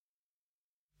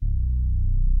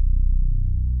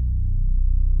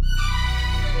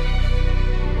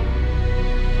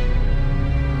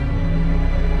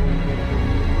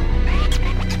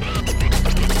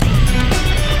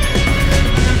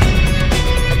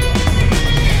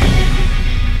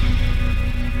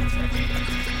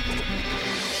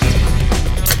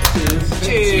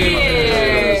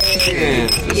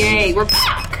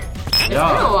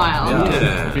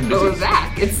But we're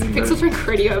back. It's Pixel Drink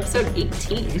Radio episode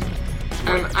 18.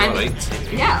 I'm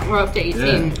 18. Yeah, we're up to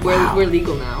 18. Yeah. We're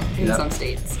legal now in some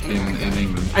states. In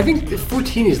England. I think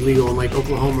 14 is legal in like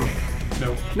Oklahoma.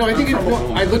 No, I think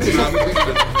I looked it up.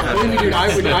 Dude,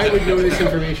 I would know this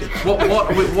information. What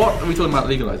are we talking about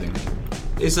legalizing?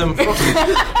 Is in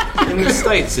the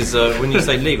States is when you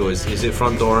say legal, is it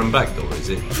front door and back door? Is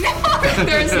it?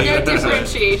 There's no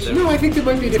differentiation. No, I think there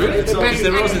might be a difference.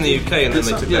 There was in the UK and then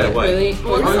they took that away. Really?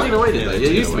 Well, they took it away, did they?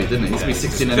 It used to be, didn't it? It used to be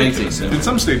 16 and 18. In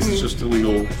some states, it's just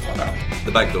illegal.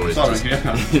 The back door is just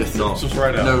not. It's just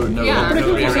right out. No. Yeah. But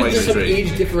I think there's some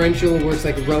age differential where it's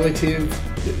like relative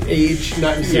age,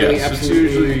 not necessarily absolute.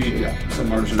 It's usually some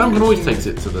margin. Duncan always takes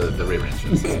it to the rear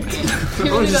entrance.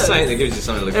 I was just saying it gives you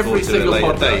something to look forward to at a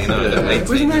later day. You know,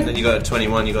 18, and then you got at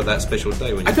 21, you got that special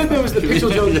day when you. I thought that was the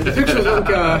Pixel Junk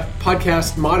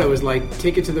podcast motto is like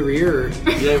take it to the rear.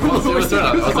 Yeah, it was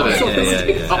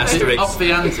Asterix.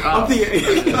 Up the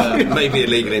ante. Maybe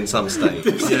illegal in some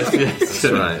states. Yes. That's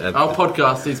right. Our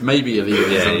podcast is maybe illegal.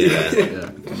 Yeah.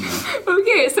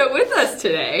 Okay, so with us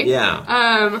today.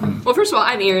 Yeah. Well, first of all,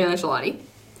 I'm Ariana Gelati.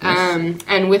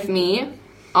 And with me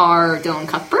are Dylan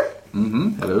Cuthbert.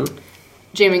 Hello.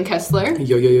 Jamin Kessler.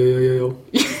 Yo.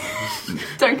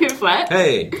 Duncan Flatt.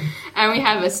 Hey. And we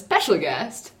have a special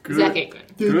guest, Zach Aikman.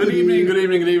 Good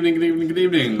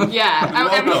evening. Yeah.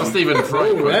 Welcome, Stephen Fry.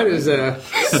 Oh, that is very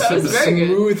good.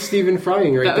 smooth Stephen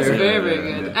Frying right That was there.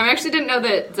 very good. I actually didn't know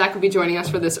that Zach would be joining us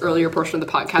for this earlier portion of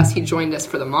the podcast. He joined us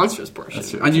for the Monsters portion.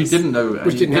 And you didn't know, yet.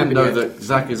 that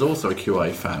Zach is also a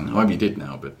QA fan. Maybe you did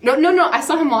now, but No. I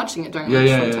saw him watching it during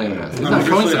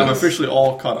I'm officially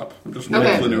all caught up. I'm just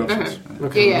waiting for the new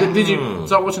episodes. Yeah. Did you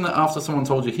start watching it after someone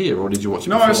told you here, or did you watch it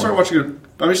No, before?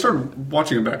 I started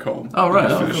watching it back home. Oh, right.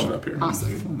 I Oh, finished cool. it up here.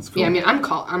 Awesome. That's cool. Yeah, I mean,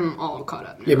 I'm all caught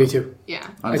up now. Yeah, me too. Yeah.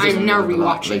 I'm I'm now the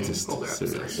rewatching latest older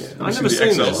series. episodes. I've never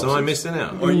seen this, so I'm missing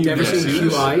out. You've never seen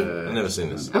QI? I've never seen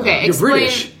this. Okay, You're explain.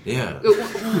 British. Yeah.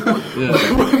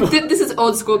 This is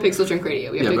old school Pixel Drink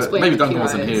Radio. We have to Yeah, but explain maybe what Duncan QI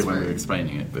wasn't is. here when we were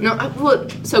explaining it. But No,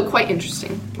 so quite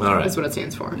interesting. All right. That's what it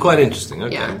stands for. Quite interesting.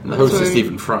 Okay. Yeah. the host So- is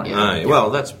Stephen Fry. Yeah. Well,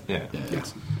 that's Yeah.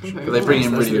 But they bring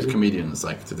in really good comedians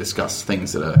to discuss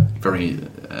things that are very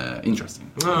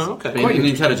interesting. Oh, okay. In an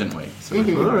intelligent way. So,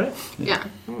 All right. Yeah.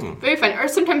 Very funny. Or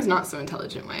sometimes not so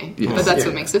intelligent way. Yes. But that's Yeah.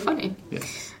 what makes it funny.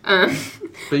 yes.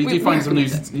 But you do find some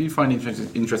news. You find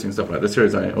interesting stuff like the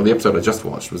series or the episode I just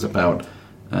watched was about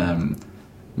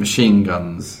machine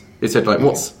guns. It said like,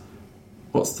 what's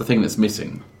the thing that's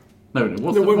missing?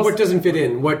 What doesn't fit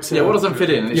in? What doesn't fit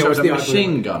in? It shows what's a the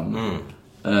machine gun,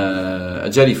 a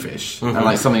jellyfish, and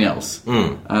like something else.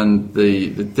 And the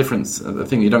difference, the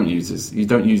thing you don't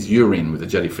use urine with a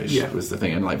jellyfish. Yeah. Was the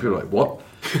thing, and like people are like, what?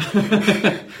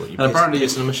 And apparently,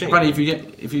 piss in a machine. Apparently,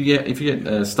 if you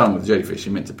get stung with jellyfish,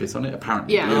 you're meant to piss on it.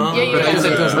 Apparently, Yeah.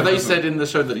 Yeah. But they said in the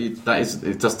show that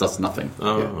it just does nothing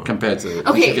compared to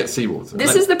if you get seawater.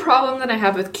 This is the problem that I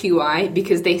have with QI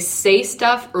because they say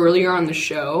stuff earlier on the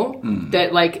show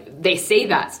that like they say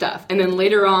that stuff and then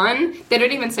later on they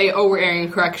don't even say, oh, we're airing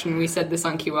a correction, we said this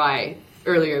on QI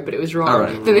earlier but it was wrong. Oh,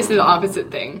 right. Then they say the opposite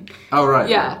thing. Oh right.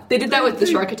 Yeah, they did that with the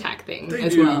shark attack thing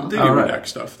as well. They do redact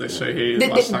stuff. They say, hey, They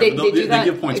last time. do that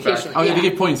They give points back. occasionally. Oh, yeah, they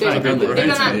give points back, don't they? They've done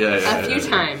that Yeah, a few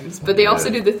times, but they also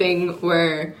do the thing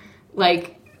where,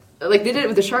 like they did it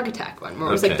with the shark attack one, where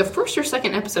it was like the first or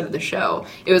second episode of the show.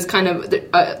 It was kind of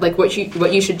like what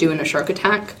you should do in a shark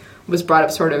attack was brought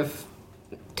up sort of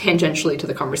tangentially to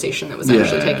the conversation that was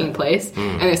actually taking place,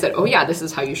 and they said, "Oh yeah, this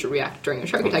is how you should react during a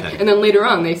shark attack." And then later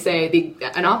on, they say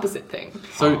an opposite thing.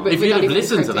 So But if you'd without have even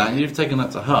listened to correcting that it. and you'd taken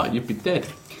that to heart, you'd be dead.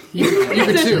 You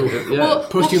could too. Yeah.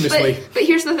 Posthumously. But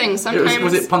here's the thing: sometimes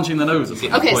Was it punching the nose or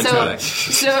something? Okay, Point to it.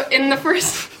 so in the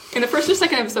first or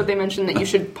second episode, they mentioned that you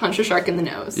should punch a shark in the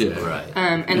nose. Yeah. Right.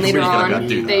 And It's later really gotta on,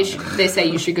 do they that. they say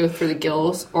you should go for the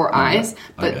gills or eyes.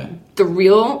 But Okay.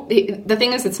 the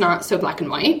thing is, it's not so black and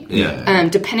white. Yeah.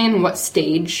 Depending on what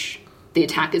stage the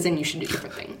attack is in, you should do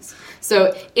different things.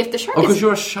 So if the shark Oh, because is...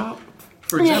 you're a shark,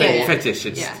 for example. Yeah.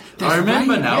 Fetishist. Yeah. I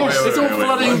remember now. Yes. It's all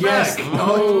flooding back.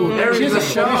 Oh, Aries a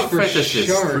shark for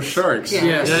fetishist. For sharks. Yeah.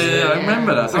 Yes. Yeah, I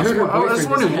remember that. I heard her I was boyfriend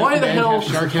wondering said why the men hell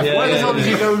have shark have why the hell did fetishist.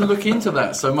 you go and look into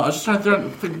that so much? I was just trying to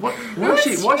think, why is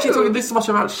she true. talking this much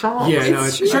about sharks? Yeah, no,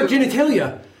 it's shark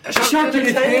genitalia. Shark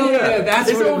genitalia. That's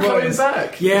it's what all it coming was.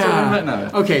 back. Yeah. It's all coming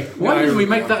back now. Okay. Why now I didn't we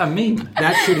remember. make that a meme?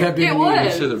 That should have been It a was. meme.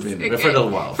 It should have been Okay. for a little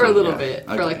while. For a little yeah. bit.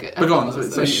 Okay. For like But go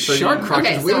on. So shark crotch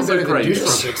Okay, is way so- better than great.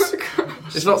 douche trumpets.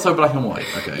 It's not so black and white.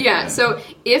 Okay. Yeah, so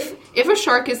if a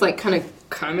shark is like kind of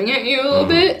coming at you a little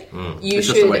bit, you It's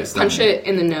just the way should it's punch done. it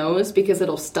in the nose because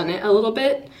it'll stun it a little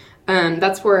bit.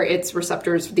 That's where its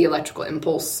receptors, the electrical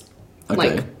impulse, Okay.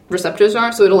 like receptors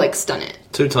are, so it'll like stun it.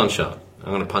 2-ton shark.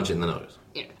 I'm gonna punch it in the nose.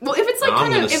 Yeah. Well, if it's like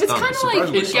kind of, if it's kind of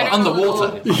like getting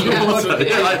underwater, you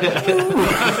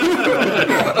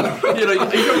know, you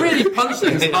can really punch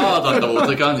things hard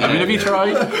underwater, can't you? I mean, have you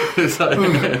tried? It's like,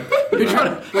 You're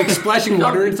trying to, like splashing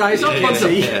water inside.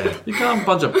 You can't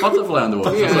punch a butterfly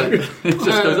underwater. It's like, it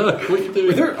just goes, oh, what are you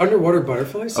doing? Are there underwater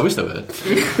butterflies? I wish there were.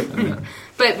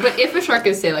 But if a shark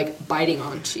is, say, like biting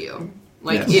onto you,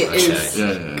 like Yes. it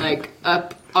is like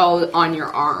up all on your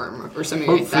arm or something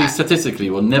Hopefully, like that. statistically,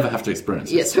 we'll never have to experience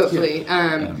it. Yes, hopefully.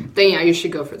 Then you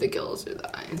should go for the gills or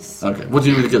the eyes. Okay. What do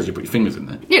you do with the gills? You put your fingers in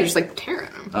there? Yeah, just like tearing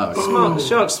them. Oh, okay.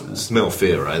 Sharks smell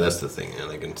fear, right? That's the thing.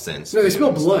 They can sense. No, they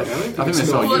smell blood. I think they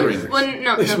smell urine. They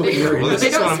don't smell urine.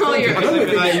 They don't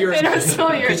smell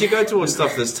urine. Because you go towards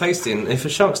stuff that's tasty, and if a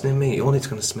shark's near me, all it's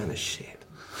going to smell is shit.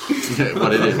 Yeah,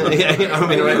 what it is. I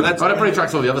mean, right, that probably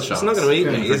attracts all the other sharks. It's not going to eat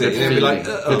me, is it? You'll be like,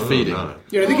 good feeding. No.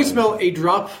 Yeah, I think you smell a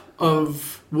drop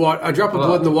of blood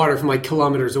in the water from like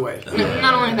kilometers away.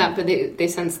 Not only that, but they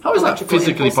sense. How is that electrical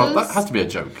physically possible? impulses. That has to be a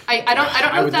joke. I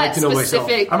don't know if that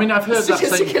specific. I mean, I've heard that same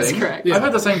statistic is thing. correct. I've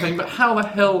heard the same thing, but how the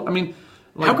hell? I mean,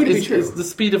 like, how could it be true? It's the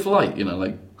speed of light, you know,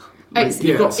 like You've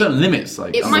you've got certain limits.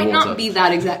 Like it might underwater. not be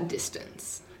that exact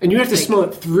distance. And you have to smell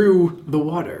it through the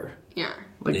water. Yeah.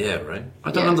 Like, Yeah, right. I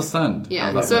don't understand.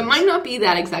 Yeah, how so that it works. might not be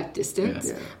that exact distance,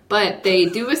 Yeah. but they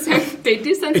do sense.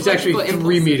 It's actually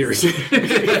 3 meters. Yeah,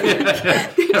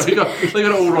 they got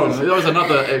it all wrong. There was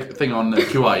another thing on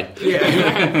QI.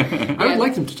 I would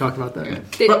like them to talk about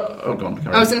that. They, Go on.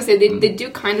 I was going to say they do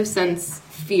kind of sense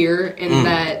fear in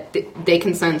that they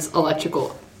can sense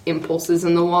electrical impulses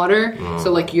in the water.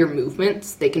 So like your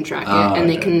movements, they can track it, and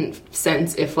they can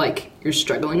sense if like you're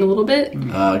struggling a little bit,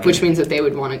 which means that they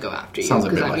would want to go after you. Sounds a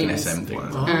bit that like an means, SM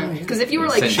thing. Because if you were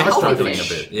like a Sense healthy struggling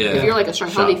fish, a bit. Yeah. if you're like a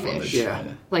strong Sharp healthy bondage. fish, Yeah.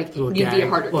 like Little you'd be a gag.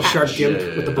 harder Little catch. shark gimp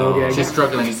with the ball gag. She's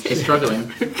struggling. She's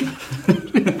struggling.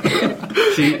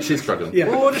 She's struggling. Yeah.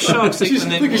 What do sharks eat She's,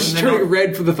 when look, they're she's turning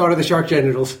red for the thought of the shark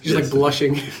genitals. She's like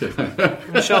blushing.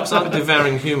 Sharks aren't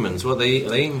devouring humans. What they eat? Are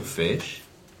they eating fish?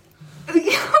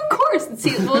 Yeah, of course.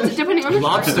 See, well, it's depending on the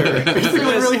Lobster. It's a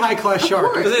really high class shark.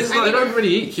 Of course. But it's like- They don't really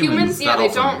eat humans. Yeah, that they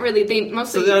often. don't really. They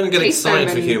mostly So they don't get taste them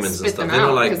excited for and humans and spit stuff. them They're not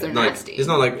out like, because they're nasty. it's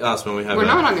not like us when we have We're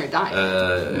not on their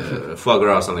diet. foie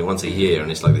gras or something once a year, and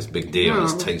it's like this big deal, and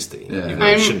it's tasty. Yeah. Even though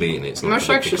it shouldn't be eating it. It's not Most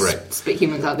sharks politically just correct. spit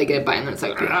humans out. They get a bite and then it's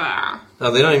like. "Rah."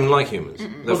 No, they don't even like humans.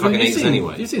 They'll fucking eat us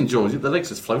anyway. You've seen George. The leg's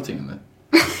just floating in there.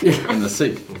 In the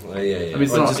sea. Well, yeah. I mean,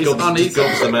 it's Well, not. just It's gobs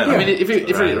uneatable. them out. I mean, if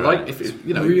it Right. like, if it,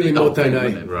 you know, Really the whole thing,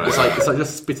 multi-night. wouldn't it? Right. It's like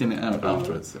just spitting it out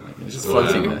afterwards. It's just Wow.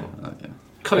 floating there. Yeah.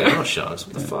 Cut it out, sharks.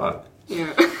 What the fuck? Yeah.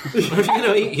 If you're going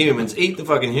to eat humans, eat the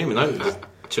fucking human. Don't just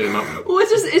chew them up. Well,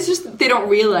 it's just they don't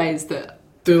realize that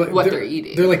what they're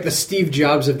eating. They're like the Steve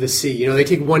Jobs of the sea. You know, they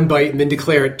take one bite and then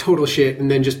declare it total shit and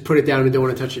then just put it down and don't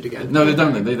want to touch it again. No, they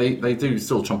don't. They do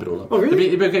still chomp it all up. Oh, really?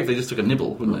 It'd be okay if they just took a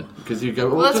nibble, wouldn't it? Because you go,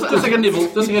 oh, Well, that's just take a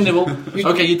nibble, just take a nibble.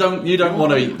 Okay, you don't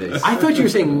want to eat this. I thought you were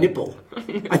saying nipple.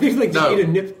 I think like No. they eat a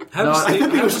nip. How No, does I Steve,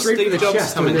 thought they how go does straight for Steve the Jobs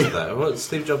chest come when into they- that? What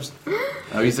Steve Jobs?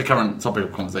 He's the current topic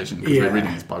of conversation because Yeah. we're reading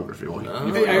his biography. Or I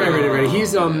read it already.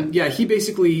 He's he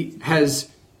basically has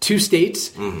two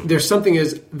states. There's something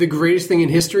as the greatest thing in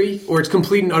history, or it's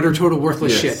complete and utter total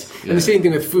worthless Yes, shit. yeah. And the same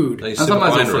thing with food. They And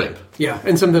sometimes they binary. flip. Yeah,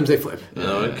 and sometimes they flip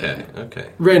Oh, okay.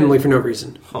 randomly for no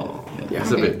reason. Oh. Yeah.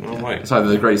 It's a bit. Oh, right. It's either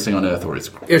the greatest thing on earth or it's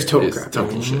total crap.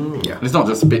 Total shit. Yeah. And it's not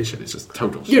just bit shit. It's just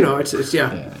total shit. You know, it's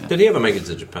Yeah. Did he ever make it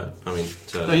to Japan? I mean,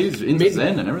 No, he's into Made-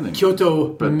 Zen and everything. Kyoto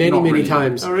But many not really.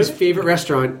 times. Oh, really? His favorite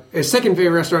restaurant, his second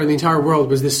favorite restaurant in the entire world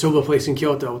was this soba place in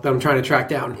Kyoto that I'm trying to track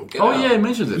down. Oh yeah, he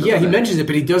mentions it. Yeah, doesn't he mentions it,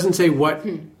 but he doesn't say what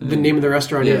the name of the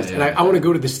restaurant Yeah, is. yeah, And I want to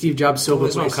go to the Steve Jobs soba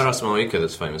there's one place. Karasuma Ika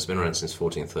that's famous. Been around since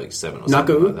 1437 or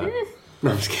Naka? something like that. No,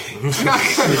 I'm just kidding.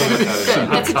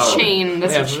 That's a chain.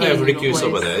 That's a They have chain. Rikyu place.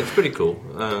 soba there. It's pretty cool.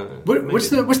 What's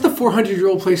the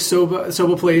 400-year-old place soba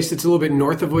place? It's a little bit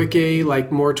north of Oike,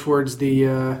 like more towards the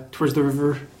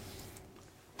river.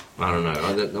 I don't know. The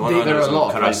one They- I There know are is a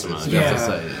lot on of places. Karasuma. You have to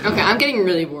Yeah. say. Okay, I'm getting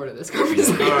really bored of this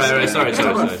conversation. All right, sorry.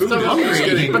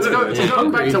 But to go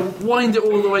back to wind it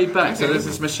all the way back, so there's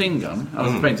this machine gun. I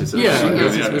was painted. So Yeah.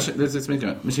 there's this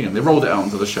machine gun. They rolled it out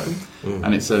onto the show,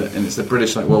 and it's a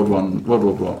British like World War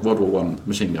One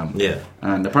machine gun. Yeah.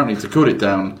 And apparently to cool it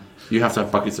down, you have to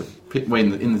have buckets of piss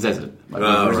in the desert. Like,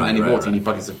 there isn't any water, you need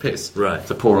buckets of piss Right.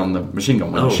 to pour on the machine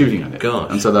gun when you're shooting at it. gosh.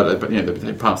 And so that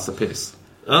they pass the piss.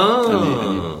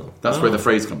 Oh. That's where the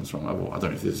phrase comes from. I don't know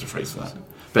if there's a phrase for that.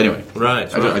 But anyway,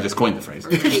 right. I just coined the phrase.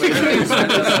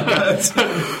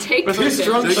 Take this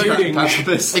drunk shooting.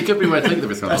 It could be where take the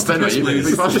biscuit. But anyway,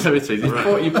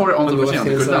 you pour it onto the machine gun.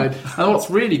 It goes down. And what's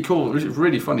really cool,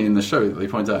 really funny in the show that they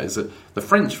point out is that the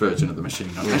French version of the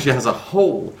machine gun actually has a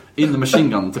hole in the machine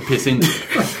gun to piss into.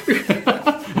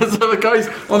 So the guy's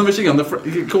on the machine gun.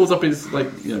 He calls up his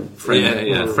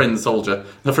friend soldier.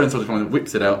 The friend soldier comes and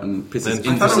whips it out and pisses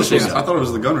into the machine gun. I thought it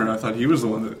was the gunner. I thought he was the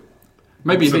one that.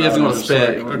 Maybe if he hasn't got a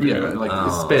spare,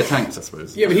 spare tanks, I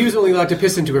suppose. Yeah, but he was only allowed to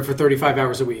piss into it for 35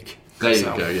 hours a week. There you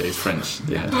go. Yeah, he's French.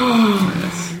 Yeah.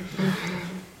 Yes.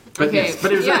 But it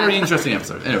was a very interesting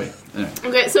episode. Anyway.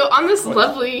 Okay, so on this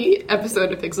lovely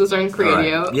episode of Pixels Junk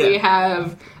Radio, we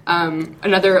have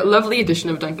another lovely edition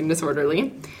of Duncan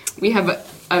Disorderly. We have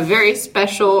a very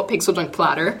special Pixel Junk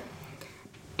platter,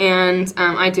 and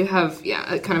I do have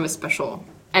a kind of a special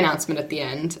announcement at the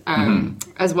end,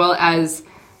 as well as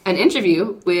an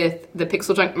interview with the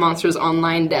Pixel Junk Monsters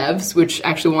online devs, which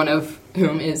actually one of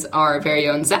whom is our very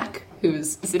own Zach,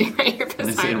 who's sitting right here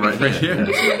beside me. Right here.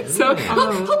 Yeah. So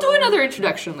he'll do another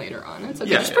introduction later on. It's okay.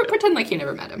 Just pretend like you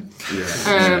never met him.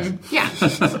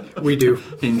 We do.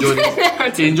 He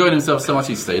enjoyed himself so much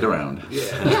he stayed around.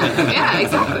 Yeah,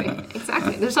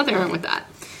 exactly. There's nothing wrong with that.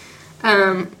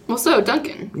 So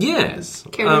Duncan. Yes.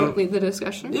 Care to lead the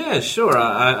discussion? Yeah, sure.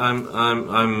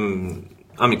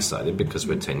 I'm excited because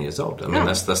we're 10 years old. I mean,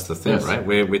 that's the thing, right?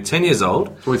 We're 10 years old.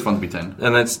 It's always fun to be 10.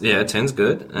 And 10's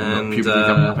good. And puberty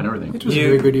coming up and everything. It was a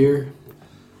very good year.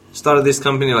 Started this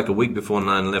company like a week before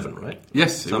 9/11, right?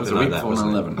 Yes, it was a week before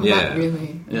 9/11. Yeah.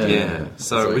 Really? Yeah.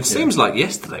 So it seems like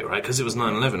yesterday, right? Because it was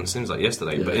 9/11. It seems like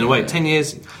yesterday. But in a way, 10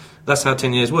 years, that's how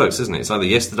 10 years works, isn't it? It's either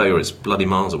yesterday or it's bloody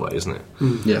miles away, isn't it?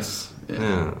 Yes.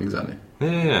 Yeah. Exactly.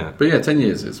 Yeah. But 10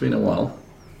 years. It's been a while.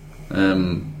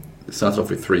 It started off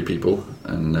with 3 people,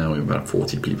 and now we're about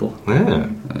 40 people. Yeah.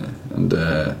 And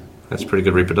that's pretty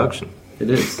good reproduction. It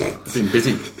is. It's been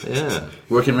busy. Yeah.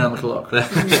 Working around the clock.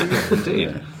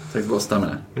 Indeed. Takes a lot of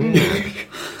stamina.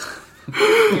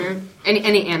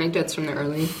 Any anecdotes from the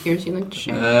early years you'd like to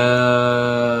share?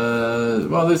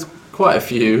 Well, there's quite a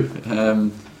few.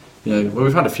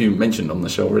 We've had a few mentioned on the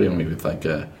show already, haven't we? With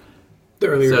the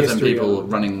earlier certain history, people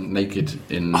running naked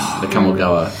in the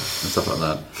Kamogawa and stuff like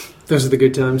that. Those are the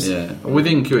good times. Yeah.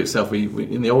 Within Q itself, we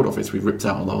in the old office we ripped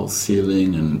out the whole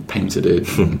ceiling and painted it,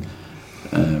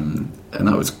 and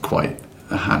that was quite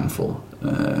a handful.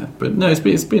 But no,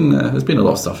 there's been a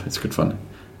lot of stuff. It's good fun.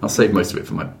 I'll save most of it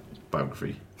for my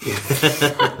biography. It's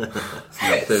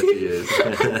about 30 years.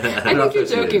 I think you're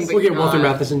joking, but we'll get Walter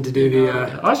Matheson to do the...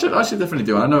 I should definitely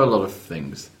do it. I know a lot of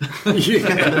things. About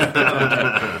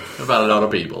a lot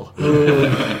of people.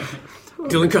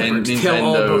 Dylan Cuthbert, tell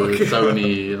all book.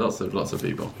 Sony, lots of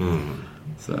people.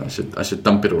 So I should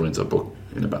dump it all into a book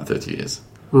in about 30 years.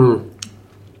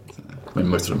 When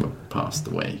most of them have passed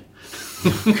away.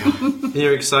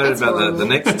 You're excited about the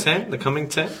next 10, the coming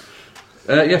 10?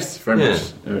 Yes, very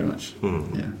much.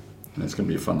 Yeah, it's going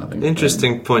to be fun, I think.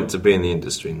 Interesting point to be in the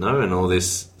industry, no? And all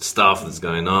this stuff that's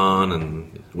going on,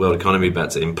 and world economy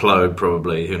about to implode,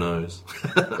 probably. Who knows?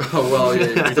 Oh well,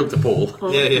 you talk to Paul.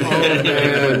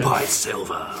 Buy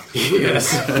silver. Yes.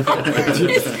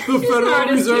 The Federal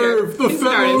Reserve. The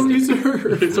Federal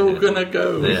Reserve. It's all gonna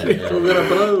go. It's all gonna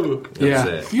blow.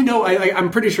 That's it. I'm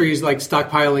pretty sure he's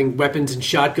stockpiling weapons and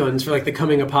shotguns for the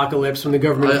coming apocalypse when the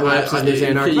government collapses and there's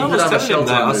anarchy. I was telling him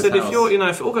that. I said, if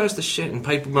if it all goes to shit and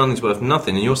paper money's worth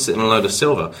nothing and you're sitting on a load of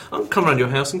silver, I'll come round your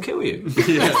house and kill you.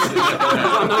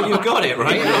 I know you've got it,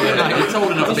 right? It's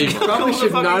old enough to be. Probably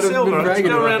should not have been bragging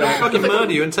go around about and fucking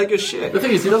murder you and take your shit. The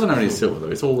thing is, he doesn't own any silver though.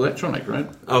 It's all electronic, right?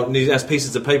 Oh, and he has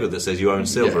pieces of paper that says you own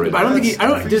silver. But I don't think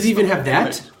does he even have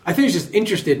that? I think he's just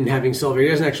interested in having silver. He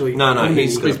doesn't actually. No,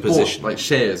 he's got a position. Like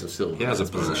shares of silver. He has a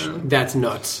position. That's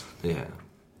nuts. Yeah.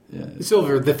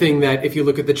 Silver, the thing that, if you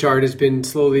look at the chart, has been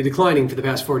slowly declining for the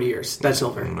past 40 years. That's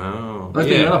silver. No. That's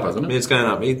going up, hasn't it? It's going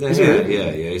up. It's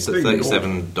at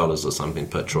 $37 or something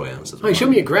per troy ounce. He showed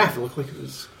me a graph. It looked like it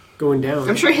was going down.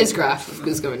 I'm sure his graph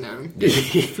was going down.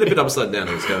 Flip it upside down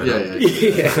and it's going up.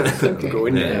 Okay.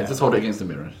 Going down. Just hold it against the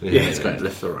mirror. It's going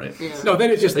left or right. Yeah. No,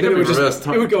 then it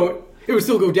would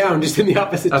go down just in the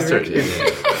opposite direction.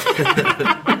 That's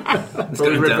true. It's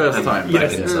going reverse time.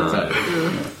 Yes.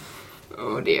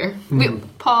 Oh dear.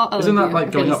 Paul, isn't that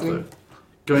like going up though?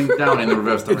 Going down in the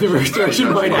reverse direction. The reverse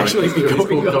direction might actually be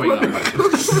going up.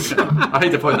 I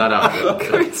hate to point that out.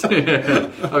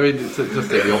 I mean, it's just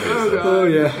the obvious. Oh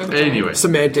yeah. Anyway,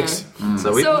 semantics.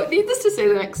 So needless to say,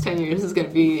 the next 10 years is going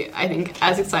to be, I think,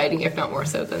 as exciting, if not more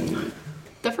so, than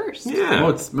The first. Yeah.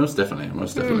 Most definitely.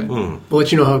 We'll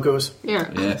let you know how it goes. Yeah.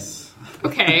 Yes.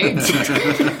 Okay.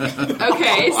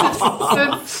 Okay.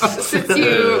 Since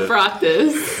you brought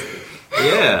this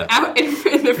out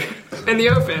in the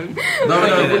open. No,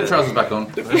 put your trousers back on.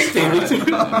 Stand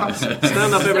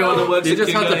up, everyone that works. You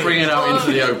just had to bring it out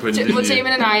into the open. Well, Jamin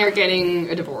and I are getting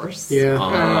a divorce.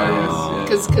 Yeah.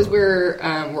 Because we're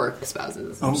work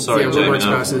spouses. I'm sorry, we're Jamie. work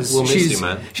spouses. We'll miss you,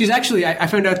 man. She's actually, I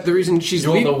found out the reason she's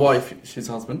You're the wife, she's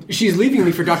husband. She's leaving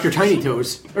me for Dr. Tiny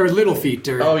Toes, or Little Feet,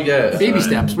 or Baby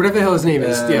Steps, whatever the hell his name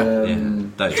is.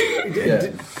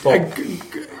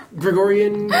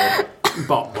 Gregorian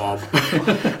Bob. Bob.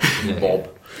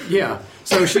 Yeah.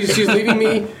 So she's leaving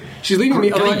me. She's leaving me.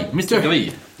 Glee, Mr.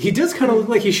 Glee. He does kind of look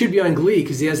like he should be on Glee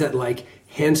because he has that like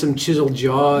handsome chiseled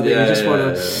jaw that you just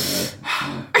want to.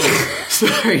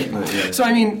 Sorry. So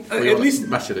I mean, at least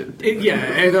smash it.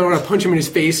 I don't want to punch him in his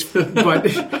face, but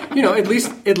at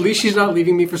least she's not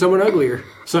leaving me for someone uglier.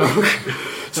 So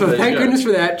thank goodness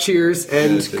for that. Cheers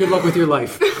and good luck with your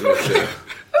life.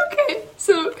 Okay.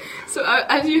 So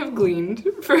as you have gleaned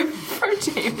from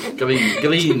Jamin.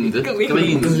 Gleaned.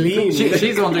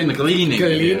 She's the one doing the gleaning.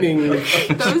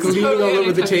 That was gleaning totally all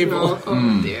over the table.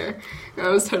 Oh dear. That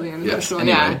was totally unintentional.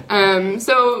 Yes, anyway.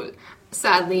 So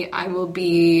sadly, I will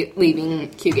be leaving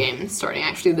Q Games starting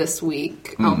actually this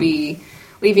week. I'll be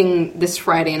leaving this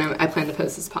Friday, and I plan to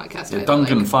post this podcast.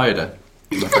 Duncan fired her.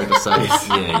 I'm afraid to say.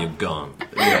 Yeah, you're gone.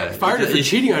 Yeah. Fired her for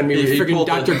cheating on me with friggin'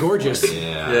 Dr. Gorgeous.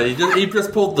 Yeah. He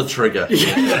just pulled the trigger.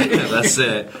 That's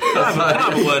it.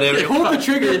 Have a word, Eric. He pulled the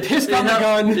trigger, pissed on the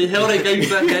gun. He held it against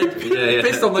the head.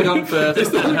 Pissed on the gun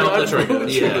first. Then held the trigger.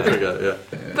 Yeah.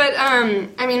 But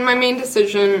I mean, my main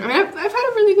decision. I mean, I've had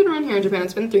a really good run here in Japan.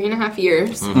 It's been 3.5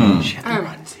 years. She had the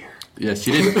runs here. Yes,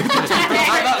 she did.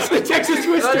 That's the Texas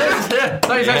Twister. That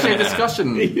was actually a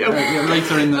discussion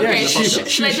later in the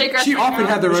podcast. She often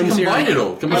had the runs here. Combine it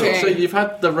all. So you've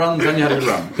had the runs and you had a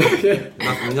run.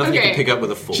 Nothing you can pick up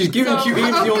with a fork. She's giving Q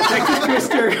Games the old Texas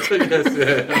Twister.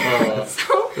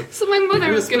 So my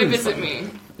mother was going to visit me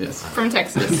from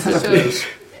Texas. So,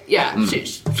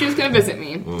 she was going to visit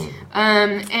me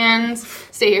and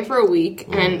stay here for a week.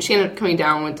 And she ended up coming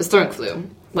down with the stomach flu,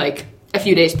 like a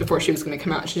few days before she was going to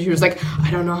come out. She was like, I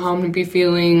don't know how I'm going to be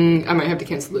feeling. I might have to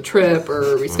cancel the trip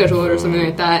or reschedule it or something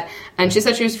like that. And she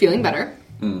said she was feeling better.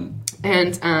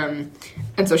 And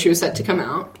so she was set to come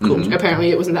out. Cool. Apparently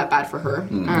it wasn't that bad for her.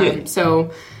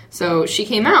 So she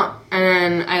came out,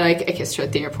 and I kissed her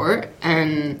at the airport,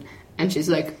 and she's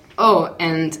like, oh,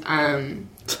 and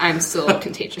I'm still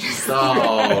contagious. Oh,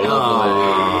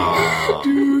 lovely.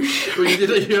 Douche. Well,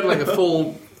 you had like a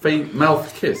full faint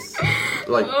mouth kiss.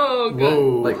 Like, oh, God.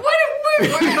 Whoa. Like, what? No,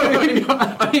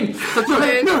 he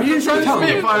didn't say tongue.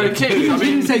 He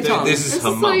didn't say tongue. This is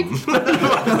her mum.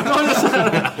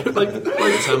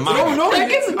 It's her mum.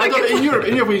 In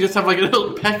Europe, you just have like a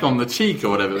little peck on the cheek or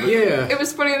whatever. Yeah. It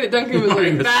was funny that Duncan was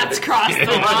like, that's crossed the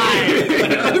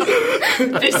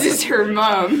line. This is her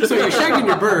mum. So you're shagging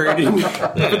your bird,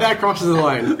 but that crosses the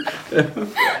line.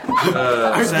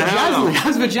 I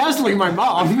was vajazzling my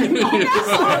mom.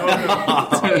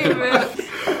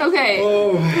 Okay.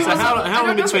 So how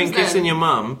in between kissing your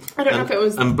mum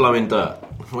and blowing dirt?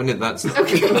 When did that start?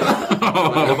 Okay.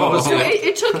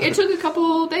 It took a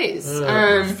couple days. 48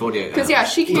 hours. Because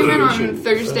she came in on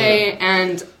Thursday,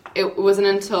 and it wasn't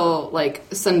until like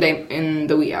Sunday in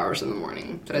the wee hours of the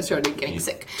morning that I started getting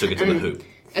sick. Took it to the hoop.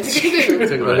 I took it to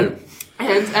the hoop.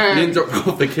 And you didn't drop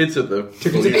off the kids at the.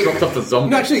 You dropped off the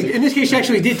zombies. No, actually, in this case, she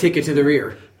actually did take it to the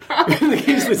rear. In the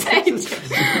case with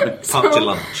Parked your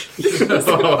lunch.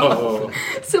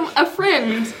 So a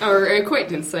friend or an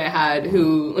acquaintance that I had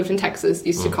who lived in Texas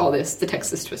used to call this the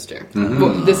Texas Twister.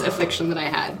 This affliction that I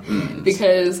had.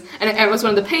 Because, and it was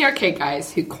one of the Pay Arcade guys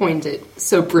who coined it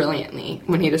so brilliantly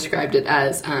when he described it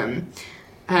as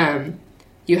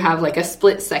you have like a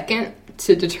split second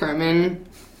to determine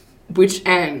which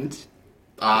end hits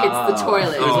the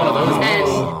toilet.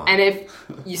 And if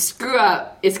you screw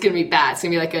up, it's going to be bad. It's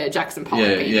going to be like a Jackson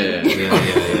Pollock painting.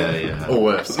 Yeah. Or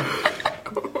worse.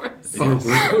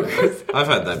 I've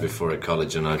had that before at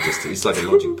college, and it's like a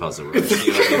logic puzzle. Right?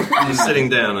 You're sitting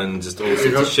down and just all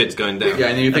sorts of shit's going down. Yeah,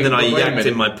 and then I yacked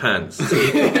in my pants.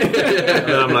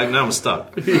 And I'm like, now I'm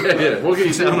stuck. What can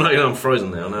you say? I'm like, I'm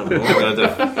frozen now. What am I going to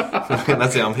do?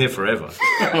 That's it, I'm here forever.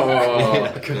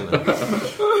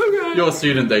 Your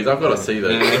student days, I've got to see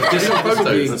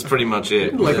that. That's pretty much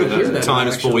it.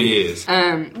 Times 4 years.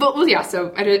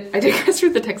 So I digress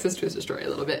through the Texas Twister story a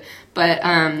little bit. But,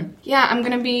 I'm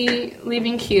going to be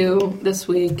leaving Q this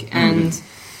week, and...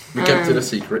 We kept it a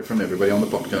secret from everybody on the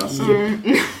podcast.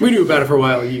 We knew about it for a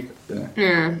while.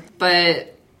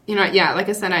 But like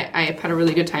I said, I've had a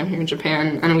really good time here in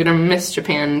Japan, and I'm going to miss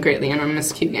Japan greatly, and I'm going to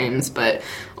miss Q Games, but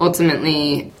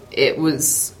ultimately, it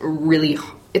was really,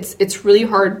 it's really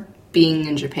hard being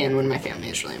in Japan when my family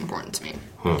is really important to me.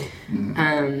 Are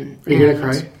you going to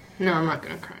cry? No, I'm not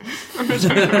going to cry.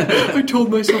 I told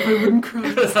myself I wouldn't cry.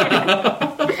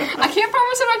 I can't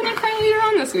promise I'm not going to cry later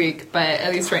on this week, but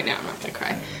at least right now I'm not going to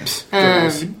cry.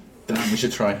 Damn, we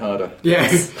should try harder.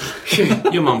 Yes.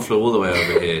 Your mum flew all the way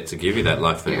over here to give you that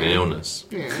life-threatening illness.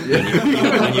 Yeah.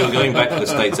 And you're going back to the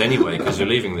States anyway because you're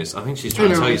leaving this. I think she's trying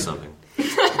to tell you something.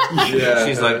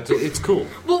 She's like, it's cool.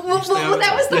 Well,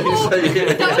 that was the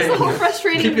whole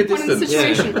frustrating part of the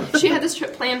situation. Yeah. She had this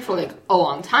trip planned for like a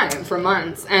long time, for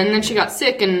months, and then she got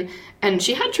sick, and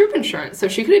she had troop insurance, so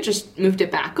she could have just moved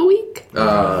it back a week,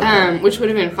 which would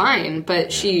have been fine,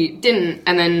 but she didn't.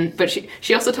 And then, but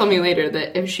she also told me later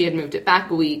that if she had moved it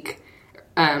back a week,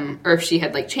 or if she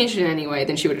had like changed it in any way,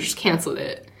 then she would have just canceled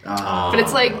it. But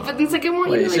it's like, I want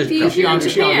you to like be she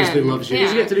obviously loves you. Did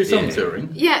you get to do some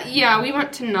touring? Yeah, we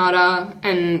went to Nara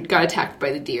and got attacked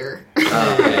by the deer.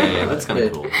 That's kind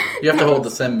of cool. You have to hold the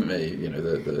senme,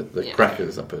 the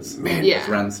crackers up as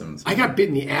ransoms. I got bit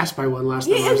in the ass by one last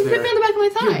time I was there. Yeah, bit me on the back of my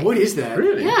thigh. Yeah, what is that?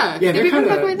 Really? Yeah, they're kind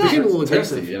of they're getting a little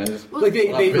aggressive. Like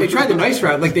they try the nice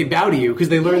route, like they bow to you because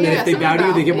they learn that if they bow to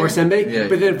you, they get more senbei. Yeah.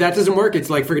 But then if that doesn't work, it's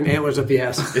like freaking antlers up the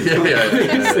ass.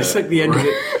 It's like the end of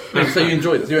it. So you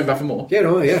enjoyed this? You went back for more? Yeah,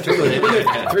 totally.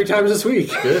 3 times this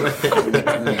week. Good.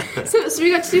 So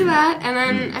we got to do that, and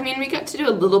then we got to do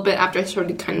a little bit after I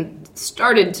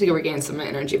started to regain some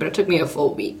energy, but it took me a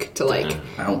full week to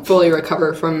fully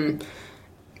recover from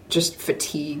just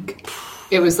fatigue.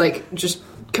 It was like just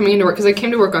coming into work, because I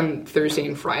came to work on Thursday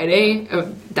and Friday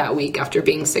of that week after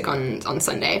being sick on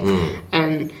Sunday,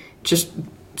 and just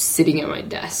sitting at my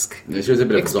desk,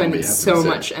 expending so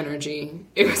much energy.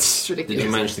 It was just ridiculous. Did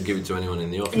you manage to give it to anyone in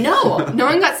the office? No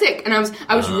one got sick, and I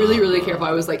was really, really careful.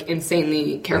 I was like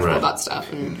insanely careful about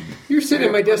stuff. And you're sitting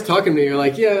at my desk talking to me. You're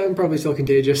like, yeah, I'm probably still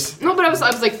contagious. No, but I was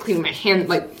like cleaning my hands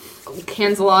a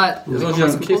lot. As long as you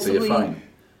don't kiss it, you're fine.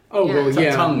 Oh, well,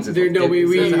 yeah. Tongues. How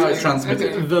it's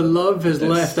transmitted. Okay. The love has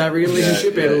left that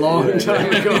relationship a long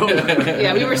time ago.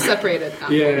 Yeah, we were separated.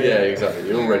 Yeah, exactly.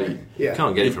 You're already... You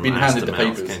can't get it from mouth to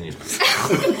mouth, can you?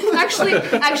 Actually,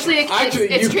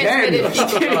 it's transmitted.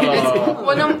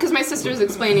 Well, no, because my sister's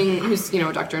explaining, who's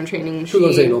a doctor in training. Who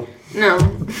loves anal? No.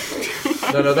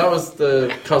 No, that was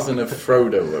the cousin of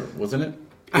Frodo, wasn't it?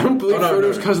 I don't believe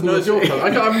Frodo's cousin. No, it's your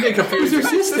cousin. I'm getting confused. Her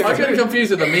sister. I'm getting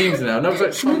confused with the memes now. No, it was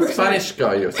like some Spanish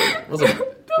guy or something, wasn't it?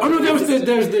 Oh no, that was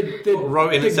the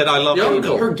wrote in and said, "I love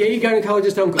you." Her gay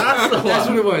gynecologist uncle. That's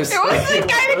what it was. It wasn't a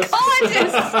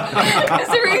gynecologist. It's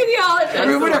a radiologist. I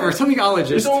mean, whatever. Something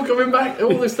ologist. It's all coming back.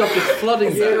 All this stuff is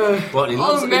flooding back. What? He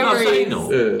loves anal.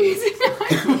 He's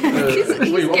gay and he's a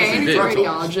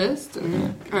radiologist.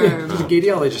 He's a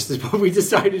gayologist is what we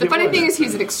decided. The funny thing is,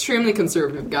 he's an extremely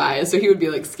conservative guy, so he would be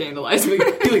like scandalized. He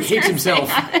hates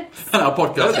himself. And our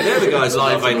podcast. They're the guys that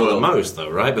love anal the most, though,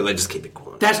 right? But they just keep it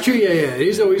quiet. That's true. Yeah.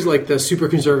 He's always like the super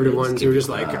conservative ones who are just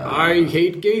like, I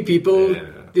hate gay people. Yeah.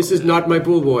 This is not my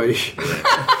pool boy.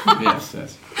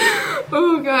 Yes.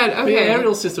 Oh God. Okay. Yeah,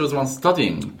 Ariel's sister was once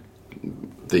studying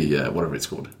the whatever it's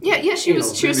called. Yeah. She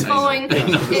was following.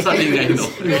 Studying anal.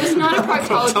 It was not a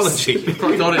proctologist.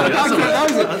 Proctology.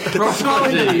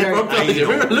 We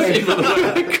were looking for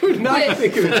that. I could not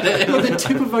think of it. On the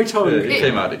tip of my tongue. It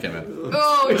came out.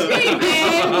 Oh,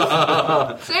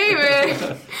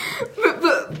 David!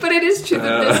 But it is true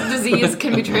that this disease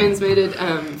can be transmitted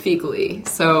fecally.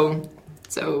 So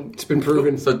it's been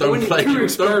proven. So don't play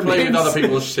with other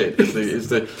people's shit. Is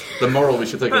the moral we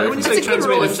should take away. When you say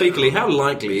transmitted fecally, how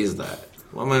likely is that?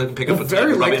 Well, I'm going to pick up a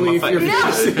very likely if you're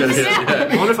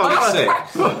I wonder if I get sick.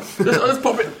 Let's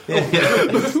pop it.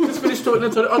 Let's finish talking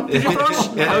and turn it on. Did you brush?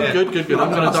 Oh, good. I'm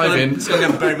going to dive in. It's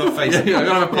going to bury my face. I'm going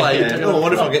to have a play. I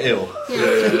wonder if I get ill.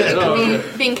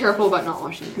 Being careful about not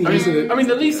washing. I mean,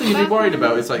 the least thing you'd be worried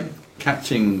about is like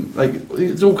catching,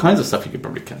 there's all kinds of stuff you could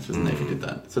probably catch, isn't there, if you did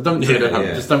that. So don't do it.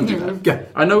 Just don't do that. Yeah.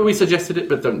 I know we suggested it,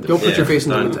 but don't do it. Don't put your face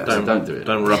in the test. Don't do it.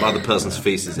 Don't rub other person's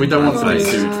feces. We don't want to be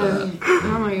sued for that.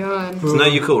 Oh my God. So now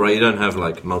you're cool, right? You don't have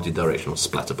like multi-directional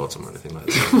splatter bottom or anything like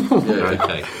that.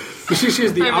 Okay. She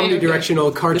is the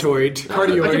omnidirectional cardioid. That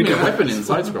could be a weapon in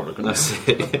Side-Scroller, couldn't it?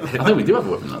 I think we do have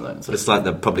a weapon like that. So it's like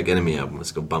the Public Enemy album.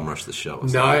 It's called Bum Rush the Show.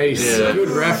 Nice. Yeah. Good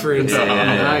reference. Yeah.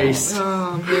 Nice.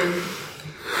 Oh, man.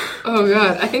 Oh,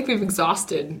 God. I think we've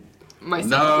exhausted myself.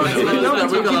 No,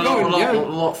 we've got a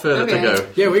lot further to go.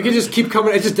 Yeah, we can just keep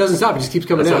coming. It just doesn't stop. It just keeps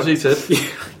coming out. That's what she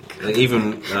said. Like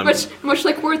even much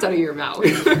like words out of your mouth.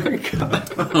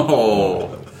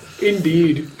 Oh.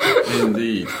 Indeed.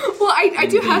 Well, I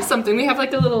do have something. We have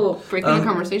like a little break in the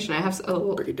conversation. I have a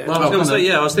little... Break it down. Well, I was going to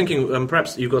say, I was thinking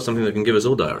perhaps you've got something that can give us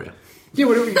all diarrhea. Yeah,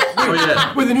 what are we...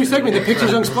 With a new segment, the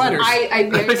Pixels Young Splatters.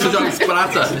 Pixels Young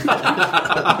Splatter.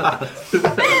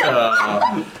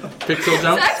 Pixels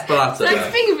Young Splatter.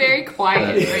 Zach's being very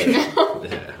quiet right now.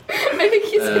 I think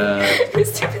he's too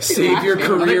busy Save your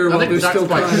career while there's still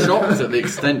quite shocked at the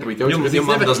extent we go to. Your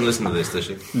mum doesn't listen to this, does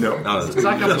she? No.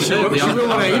 Zach hasn't heard the She will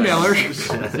when I email her.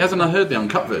 He hasn't heard the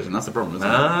uncut version, that's the problem, isn't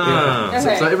it?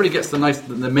 Okay. So everybody gets the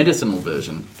medicinal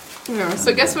version. No,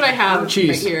 so guess what I have right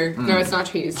here? No, it's not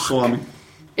cheese. Salami.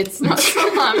 It's not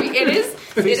salami. It is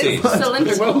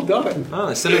cylindrical. Well done. Oh,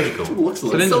 it's cylindrical. Looks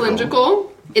like It's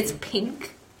cylindrical. It's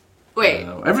pink. Wait.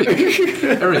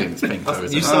 Everything's pink, though,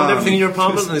 isn't You it? sold everything in your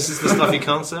apartment, and this is the stuff you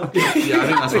can't sell? Yeah, I think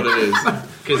that's what it is.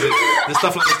 Because the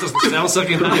stuff like this doesn't sell, so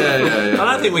you can... Yeah.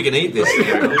 I don't think we can eat this.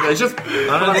 It's just...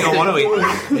 I don't think I want to eat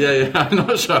this. Yeah, I'm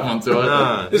not sure I want to.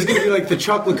 No. This is going to be like the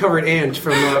chocolate-covered ant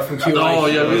from QI. Oh,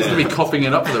 yeah, we're just going to be coughing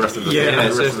it up for the rest of the Yeah, the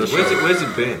rest of the show. where's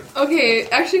it been? Okay,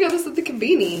 I actually got this at the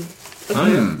Conveni. Look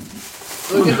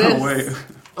at this. No way.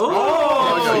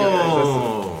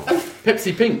 Oh!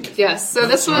 Pepsi Pink. Yes, so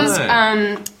this was...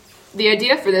 right. The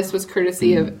idea for this was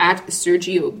courtesy of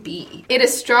 @Sergio B. It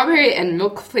is strawberry and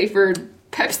milk flavored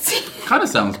Pepsi. Kind of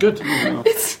sounds good.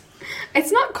 It's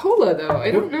not cola though.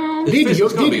 I don't know. It's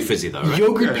got to be fizzy though, right?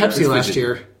 Yogurt Pepsi last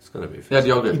year. It's got to be fizzy.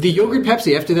 Yeah, yogurt. The yogurt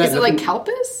Pepsi after that. Is it like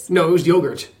Calpis? No, it was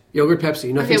yogurt. Yogurt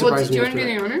Pepsi. Nothing Okay, well, surprised do you me want to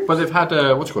after do that. the honor? But they've had,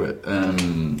 what do you call it?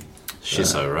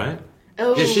 Shiso, right?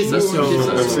 Oh, Yeah, Shiso.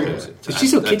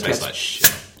 Shiso Kit That tastes Kat. like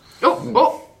shit.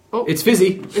 Oh. It's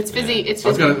fizzy. It's fizzy. It's I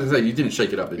was fizzy. going to say, you didn't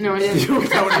shake it up, did you? No, I didn't.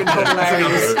 That would have been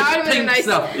hilarious. That would have been a nice.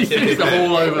 Stuff. You finished the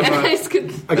whole over. A nice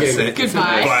good. Again.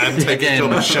 Goodbye. I'm taking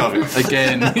job and shove it.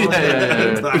 Again.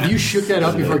 Yeah. If you shook that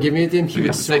up before giving it to him, he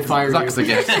would so fire Zach's you.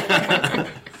 again.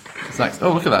 Zach's.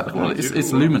 Oh, look at that. Look,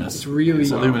 it's luminous. It's really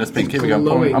It's a luminous pink. Here we go.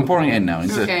 glowing. I'm pouring it in now.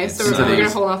 Okay, so we're going to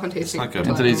hold off on tasting. like a-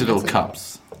 into these little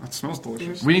cups. That smells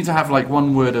delicious. We need to have like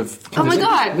one word of. Oh my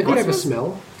god! Liquid have a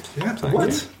smell. Yeah. What?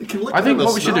 I think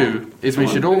what we should do is we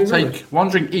should all take one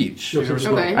drink each,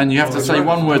 Okay. and you have to say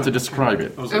one word to describe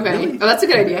it. Okay. Oh, that's a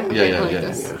good idea. Okay, I like Yeah.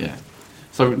 this. Yeah.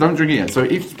 So don't drink it yet. So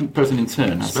each person in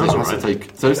turn has to alright.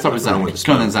 take. So let's start with Zach.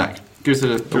 Go on then, Zach. Give us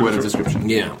a word of description.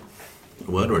 Yeah.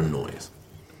 A word or a noise?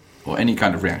 Or any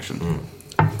kind of reaction.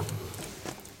 I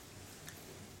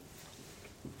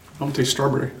don't taste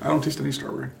strawberry. I don't taste any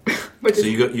strawberry. So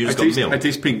you just got milk. I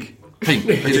taste pink. Pink.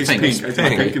 I taste pink. I taste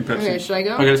Okay. pink and Pepsi. Okay, should I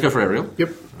go? Okay, let's go for Ariel. Yep.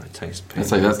 I taste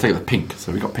pink. Let's take the pink.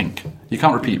 So we got pink. You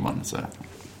can't repeat one. So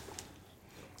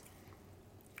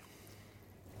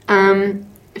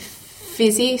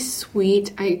Fizzy,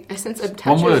 sweet. I sense a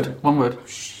touch. one word.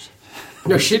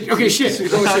 No, shit. Okay, shit.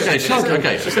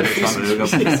 Okay.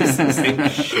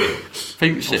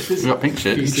 Pink shit. Pink shit. We got pink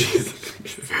shit.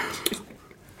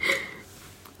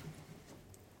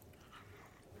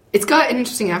 It's got an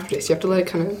interesting aftertaste. You have to let it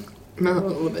kind of mellow a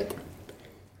little bit.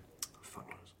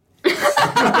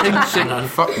 Pink shit.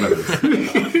 Fuck nose.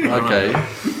 Okay. I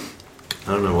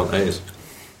don't know what that is.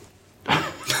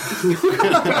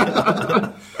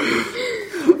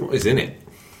 What is in it?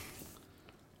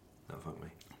 Oh, fuck me.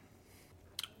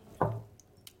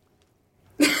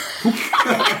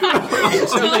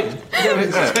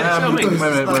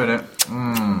 Wait a minute.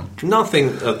 Nothing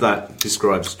of that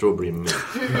describes strawberry milk.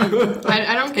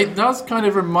 I don't get. It does kind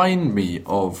of remind me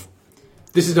of.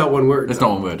 This is not one word. It's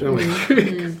not one word.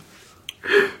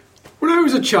 When I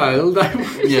was a child,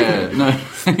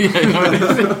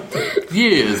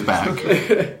 Years back.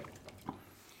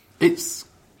 It's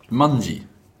mungy.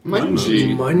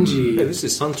 Mungy. Yeah, this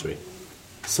is Suntory.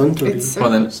 Suntory. It's Well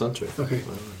then, Suntory. Okay.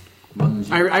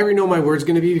 mungy. I already know my word's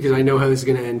going to be because I know how this is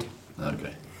going to end.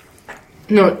 Okay.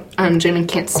 No, Jamin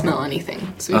can't smell anything.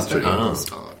 So That's he's true. not able to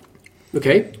smell it.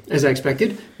 Okay, as I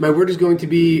expected. My word is going to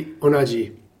be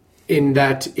onaji, in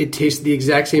that it tastes the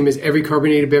exact same as every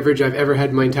carbonated beverage I've ever had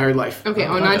in my entire life. Okay,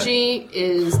 onaji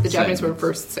is the Japanese word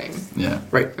for same. Yeah.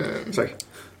 Right. Sorry.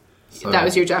 That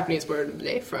was your Japanese word of the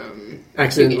day from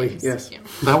Accidentally, Games. yes. Yeah.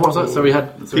 That was it. So we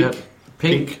had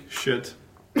pink. Shit.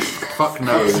 Fuck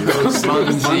no.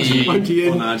 Mungy. Mungy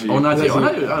in. Onaji.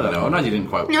 Onaji. I don't know. Onaji didn't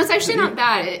quite. No, it's actually not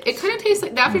bad. It kind of tastes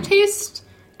like the aftertaste.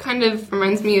 Kind of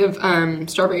reminds me of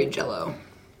strawberry Jello.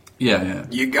 Yeah.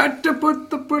 You got to put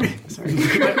the pudding. Sorry.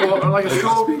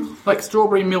 like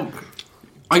strawberry milk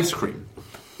ice cream.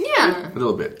 Yeah, A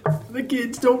little bit. The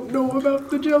kids don't know about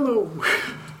the Jello.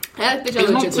 I like the It's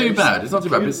Jello not jiggers. too bad. It's not too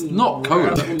bad. But it's not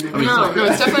cola. I mean, No,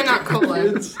 it's definitely not cola.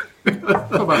 it's not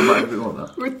bad. A bit more than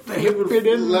that. With the hippin'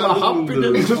 and the hoppin'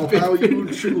 and the How you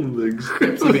chicken legs?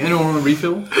 So, anyone want a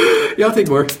refill? Yeah, I'll take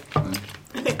more.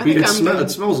 It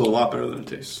smells a lot better than it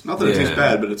tastes. Not that it tastes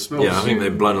bad, but it smells... Yeah, I think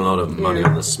they've blown a lot of money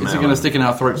on the smell. Is it going to stick in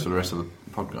our throats for the rest of the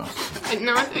podcast?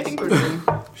 I think we're good.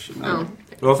 Oh.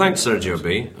 Well, thanks, Sergio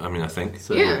B. I think.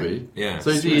 Sergio B. Yeah.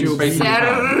 So is he basically...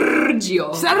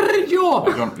 Sergio!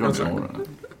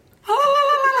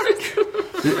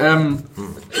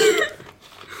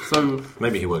 So...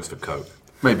 Maybe he works for Coke.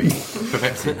 Maybe.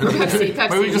 Pepsi.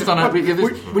 Maybe we just done it.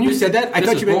 When you said that, I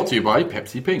thought you meant... brought to you by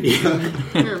Pepsi Pink.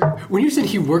 When you said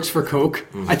he works for Coke,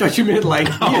 I thought you meant like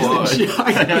he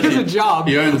has a job,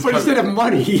 but instead of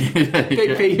money,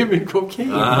 they pay him in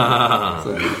cocaine.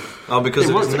 Because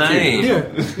of his name. Yeah.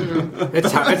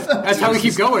 That's how we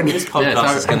keep going. This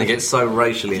podcast is going to get so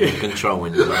racially in control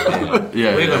when you're like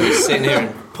here. We're going to be sitting here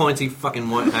in pointy fucking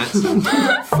white hats and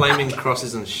flaming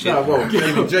crosses and shit.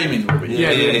 Jamie will be.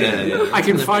 Yeah. I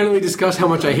can finally discuss how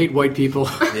much I hate white people.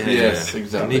 Yes,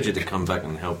 exactly. I need you to come back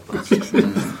and help us. Oh,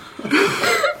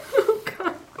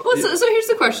 God. Well, so here's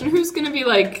the question. Who's going to be,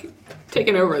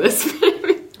 taking over this?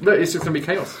 No, it's just going to be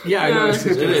chaos. Yeah, I know. It's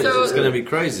going to be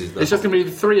crazy. It's just going to be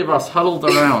the three of us huddled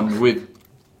around with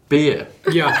beer.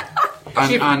 Yeah.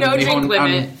 And no drink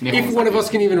limit. If one of us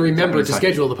can even remember to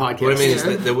schedule the podcast. What I mean is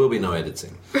that there will be no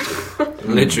editing.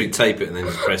 Literally tape it and then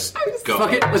just press go.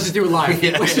 Fuck it, let's just do it live.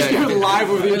 Let's just do it live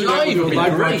over the internet. We'll do a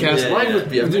live broadcast. Live would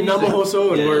be amazing. Do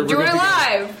Namahoso and we're do it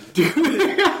live.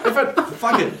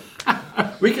 Fuck it.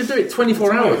 We can do it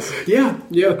 24 hours. Yeah.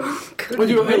 We'll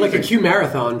do it like a Q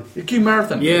marathon. A Q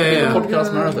marathon. Yeah. A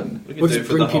podcast marathon. We can do it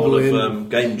for the whole of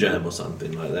Game Jam or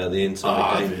something like that. The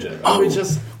entire Game Jam.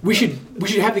 We should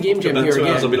have the Game Jam here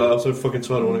again. I'll be like, I'm so fucking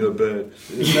tired, I want to go to bed.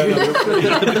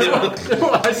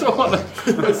 I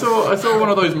saw one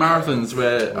of those marathons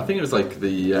where I think it was like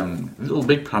the Little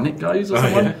Big Planet guys or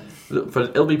someone. Yeah. For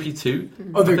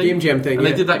LBP2. Oh, their Game Jam thing. And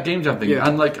they did that Game Jam thing.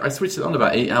 And I switched it on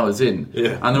about 8 hours in.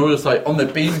 Yeah. And they were just on their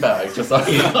beanbag, just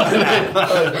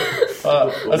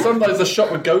and sometimes the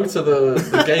shot would go to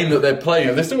the game that they're playing,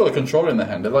 and they still got a controller in their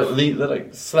hand.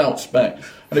 They're slouched back.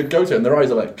 And they'd go to it, and their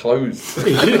eyes are closed.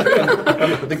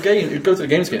 and the game, you'd go to the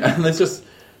game screen, and they're just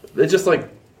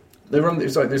they were on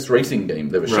this racing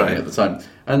game they were showing at the time,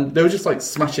 and they were just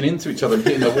smashing into each other and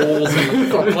hitting the walls and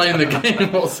not playing the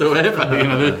game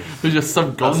whatsoever. They're just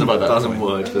so gone by that. Doesn't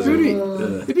work.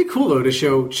 It'd be cool though to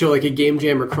show a Game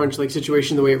Jam or Crunch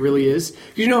situation the way it really is.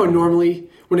 Because normally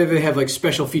whenever they have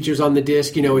special features on the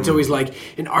disc, it's always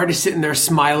an artist sitting there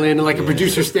smiling and a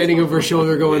producer standing over her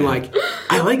shoulder going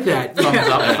I like that. Thumbs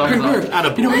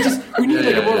up. We need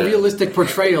a more realistic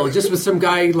portrayal, just with some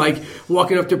guy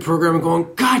walking up to a program and going,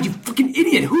 God, you fucking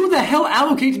idiot! Who the hell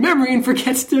allocates memory and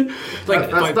forgets to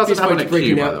that doesn't happen at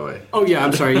Q, by the way. Oh yeah,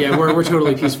 I'm sorry. Yeah, we're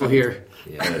totally peaceful here.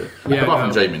 Apart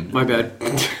from Jamin. My bad.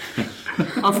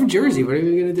 I'm from Jersey. What are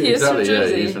we going to do? He's from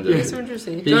Jersey. He's from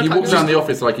Jersey. He walks around the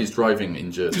office like he's driving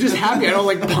in Jersey. I'm just happy I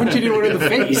don't punch anyone in the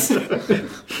face.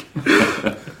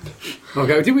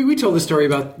 Okay, we told the story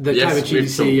about the time at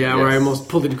GDC, where I almost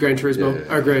pulled into Gran Turismo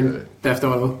or Grand Theft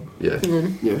Auto. Yeah.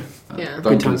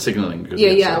 Don't signaling.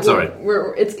 Sorry.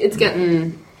 It's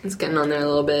getting on there a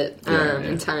little bit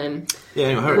in time. Yeah.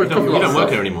 Anyway, hurry. You don't work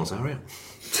here anymore, so hurry up.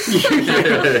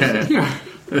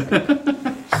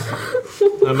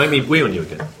 Maybe we on you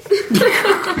again.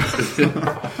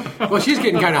 Well, she's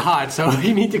getting kind of hot, so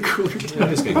you need to cool her down.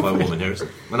 It's getting quite warm in here, isn't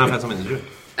it? And I've had something to drink.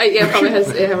 It probably has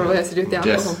to do with the alcohol.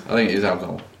 Yes, I think it is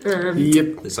alcohol.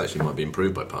 Yep. This actually might be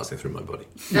improved by passing through my body.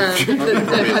 The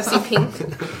Pepsi Pink.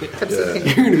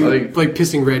 You're going to be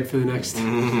pissing red for the next...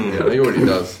 Yeah, he already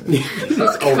does.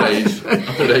 That's old age.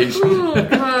 Oh,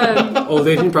 God. Old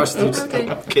age and prostitutes.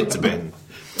 Okay. Kids to Ben.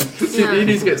 He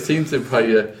needs to get seen to by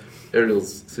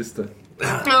Ariel's sister.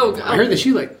 Oh, God. I heard that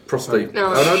she prostate.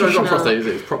 No, it's not prostate, is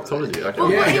it? It's proctology. It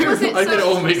wasn't, I get it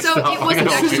all mixed up. It wasn't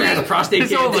actually a prostate.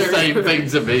 It's all the same thing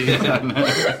to me.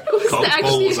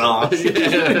 Balls ass.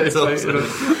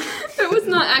 It was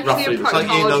not actually a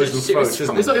proctologist.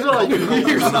 It's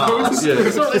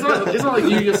not like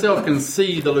you yourself can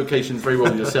see the locations very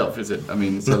well yourself, is it? I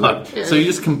mean, so you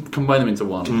just combine them into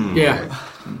one. Yeah.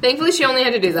 Thankfully, she only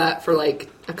had to do that for a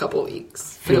couple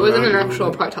weeks. And it wasn't an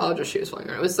actual proctologist she was flying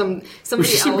around. It was somebody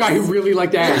else. Some guy who really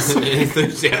liked ass.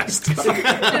 Enthusiast. It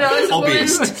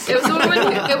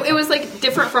was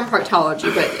different from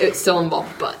proctology, but it still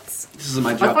involved butts. This is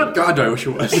my job. God, I wish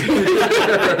it was.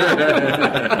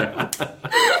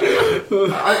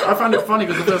 I found it funny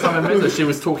because the first time I met her, she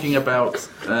was talking about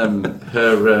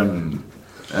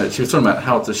she was talking about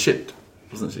how to shit,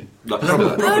 wasn't she? No.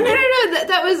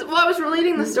 That was I was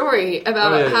relating the story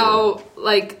about how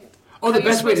the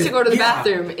best way to go to the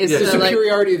bathroom is the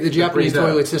superiority of the Japanese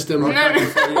toilet system.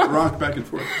 Rock back and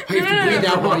forth. You have to breathe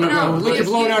out while you're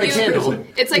blowing out a candle.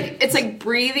 It's like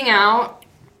breathing out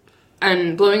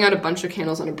and blowing out a bunch of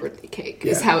candles on a birthday cake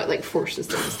is how it like forces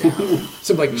things down.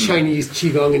 Some like Chinese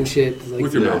qigong and shit. Like,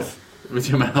 with your mouth. With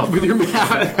your mouth. With your mouth.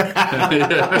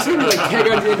 I sort of like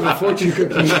keg on the end of a fortune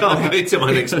cookie. I can't wait till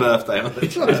my next birthday. I'm going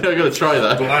to try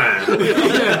that.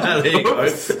 There you go.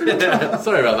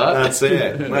 Sorry about that. That's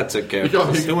it. That took care of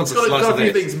it. Who wants a slice of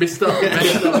this? Things messed up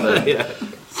there.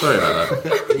 Sorry about that.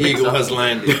 The eagle has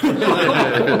landed.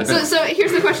 So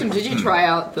here's the question: did you try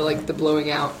out the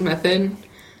blowing out method?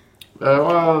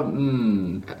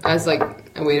 As like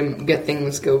a way to get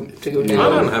things go down. I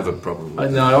don't have a problem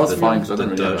with I was fine because I the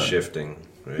don't dirt really shifting.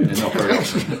 Really. Not very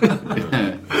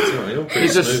often.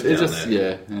 It's just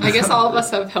I guess all of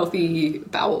us have healthy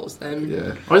bowels then.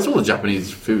 Yeah. Well, it's all the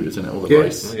Japanese food, isn't it? All the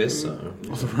rice. I guess so.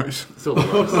 All the rice. It's all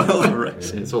the rice.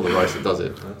 It's all the rice that does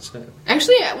it. That's it.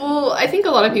 Actually, well, I think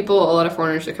a lot of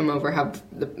foreigners that come over have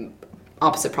the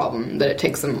opposite problem, that it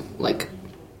takes them like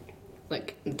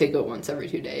they go once every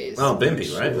 2 days. Oh,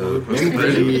 Bimby, right?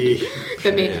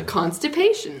 Bimby,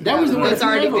 constipation. That was the one that's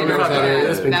already been our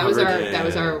that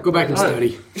was our Go back and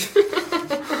study.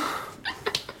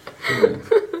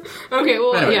 Okay,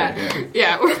 well, anyway,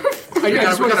 yeah. We're kind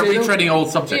of retreading old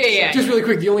subjects. Yeah. Just really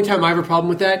quick, the only time I have a problem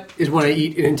with that is when I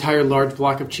eat an entire large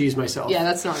block of cheese myself. Yeah,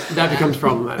 that's not. That becomes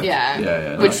problematic.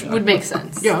 Yeah. Which would make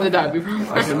sense. Yeah. That would be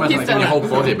problematic. I can imagine your whole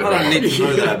body a bit. I don't need to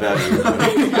know that about you.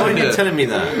 Why are you telling me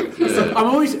that? Yeah. I'm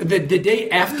always the day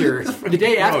after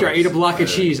I ate a block of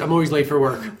cheese. I'm always late for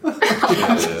work.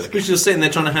 Because you're sitting there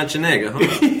trying to hatch an egg at home.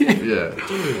 Yeah.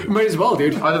 Might as well,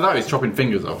 dude. Either that or he's chopping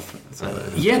fingers off.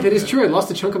 Yeah, that is true. I lost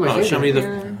a chunk of my finger. Show me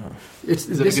the... It's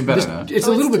looking better now? It's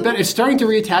a little bit better. It's starting to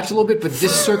reattach a little bit, but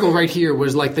this circle right here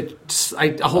was like a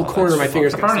whole corner of my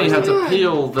fingers. Apparently, he had to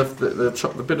peel the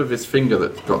bit of his finger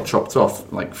that got chopped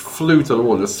off, like flew to the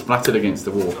wall, just splattered against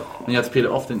the wall, and you had to peel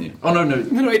it off, didn't you? Oh no!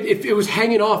 It was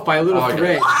hanging off by a little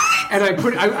thread, and I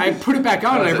put it back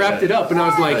on and I wrapped it up, and I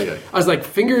was like,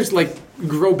 fingers like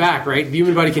grow back, right? The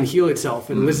human body can heal itself,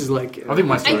 and this is like. I think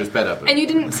my story is better. But. And you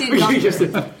didn't see the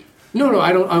doctor. No,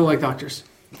 I don't like doctors.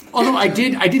 Although I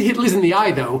did hit Liz in the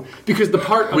eye though, because the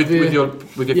part of with your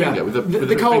finger, with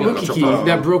the Kawamuki key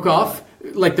that broke off,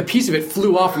 like the piece of it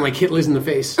flew off and like hit Liz in the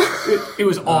face. It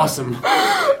was awesome.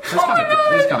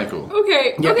 It's kind of cool.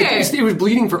 Okay. It was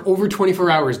bleeding for over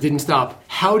 24 hours, didn't stop.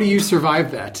 How do you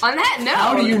survive that? On that note,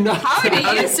 how do you not? How did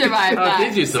you survive that? How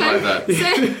did you survive that?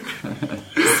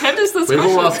 Send us those questions. We're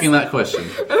all asking that question.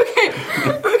 Okay,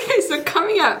 so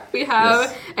coming up, we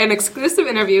have an exclusive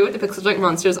interview with the Pixel Junk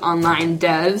Monsters online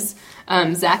devs,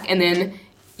 Zach, and then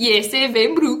Jesse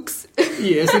Van Brooks.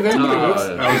 Jesse Van Brooks.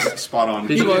 That was spot on.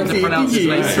 Did you pronounce his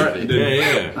name correctly?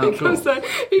 Yeah. Oh, cool. Did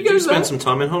you spend some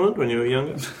time in Holland when you were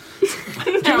younger?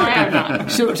 No, I have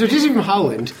not. So just from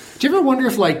Holland, do you ever wonder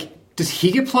if, like, does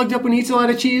he get plugged up when he eats a lot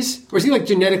of cheese? Or is he, like,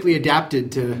 genetically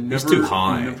adapted to... He's too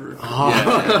high.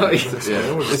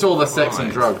 It's all the sex and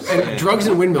drugs. And drugs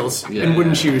and windmills. And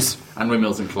wooden shoes. And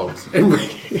windmills and clogs.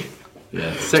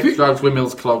 Sex, drugs,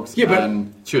 windmills, clogs,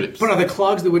 and tulips. But are the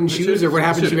clogs the wooden shoes, or what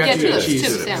happens if you have to eat cheese?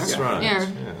 Tulips, That's right. Yeah.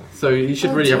 So you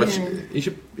should really have a... You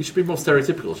should be more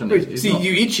stereotypical, shouldn't you? See,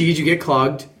 you eat cheese, you get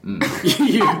clogged.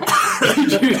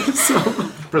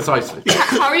 Precisely.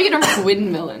 How are you going to have a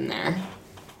windmill in there?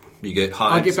 You get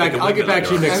high. I'll get back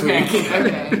to you next week.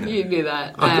 Okay, you do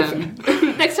that.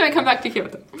 Next time I come back to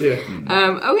Kyoto. Yeah.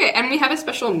 Okay, and we have a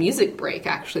special music break,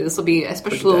 actually. This will be a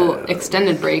special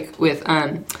extended break with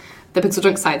the Pixel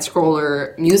Junk Side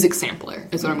Scroller Music Sampler,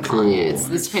 is what I'm calling it. It's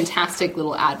this fantastic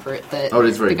little advert that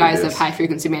the guys of High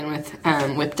Frequency Bandwidth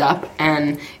whipped up,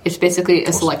 and it's basically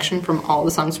a selection from all the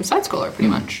songs from Side Scroller,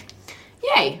 pretty much.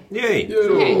 Yay! All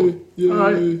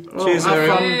right. Cheers,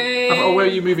 Ariel. Where are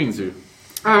you moving to?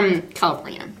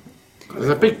 California. It's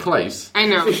a big place. I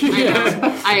know.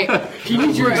 He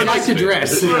needs your nice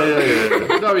address. No,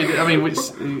 I mean, which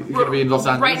you're going to be in Los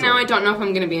Angeles? Right now, I don't know if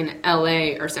I'm going to be in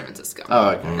LA or San Francisco.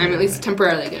 Oh, okay. I'm at least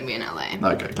temporarily going to be in LA.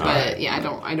 Okay. But yeah, I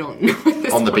don't know at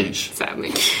this on the point, beach.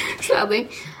 Sadly.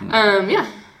 Yeah.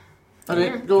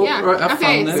 Okay, Go, right, have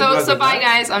fun, then. So bye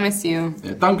guys, I miss you.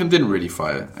 Yeah, Duncan didn't really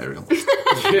fire Ariel.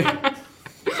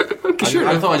 Sure.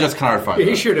 I thought I just clarified. Yeah,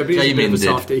 he should have, but he's a bit of a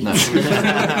softie. No.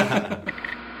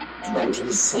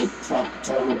 26th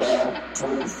October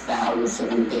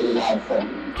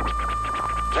 2011.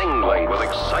 Tingling with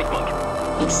excitement.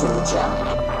 Pixel Junk.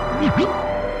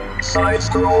 Side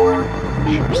scroller.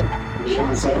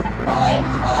 Music by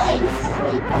High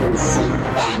Frequency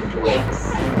Bandwidth.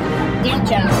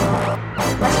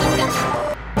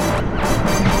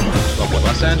 Stop with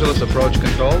us. Los Angeles approach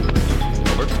control.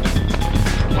 Over.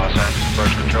 Los Angeles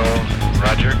approach control.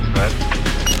 Roger. Go ahead.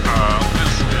 This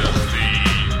is the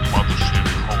Mothership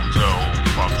Hotel.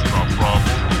 Foxtrot Bravo.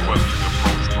 Requesting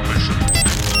approach permission.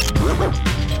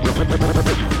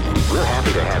 We're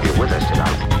happy to have you with us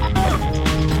tonight.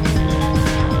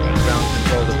 Ground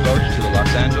controlled approach to the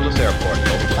Los Angeles airport.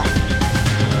 Over.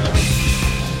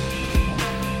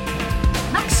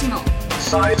 Maximal.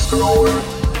 Side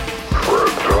scroller.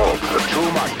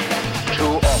 Too much.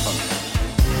 Too often.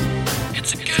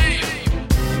 It's a game,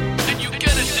 and you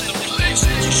get it in the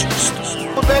PlayStation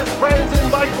Store. Best friends in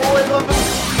microwave oven.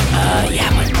 Yeah,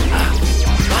 but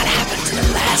what happened to the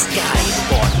last guy who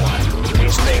bought one?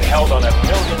 He's being held on $1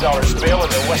 million bail in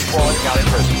the Westmoreland County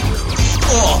Prison.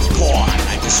 Oh, boy,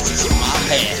 I just shit my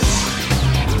pants.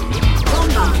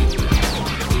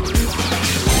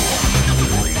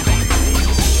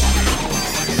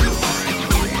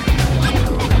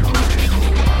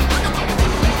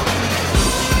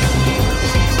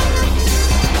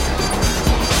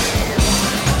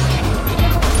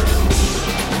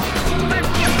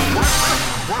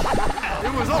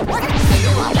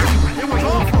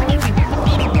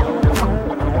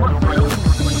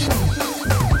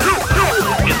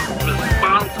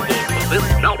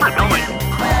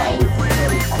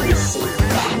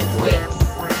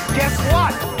 Guess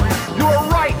what? You were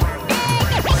right.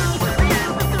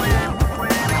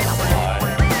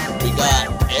 We got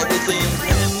everything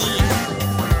we need.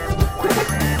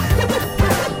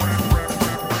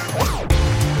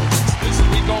 As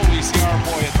we go, we see our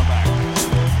boy at the back.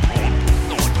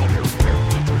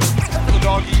 The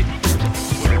doggy.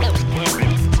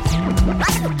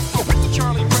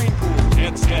 Charlie Brainpool.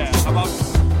 It's how about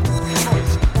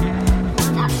choice?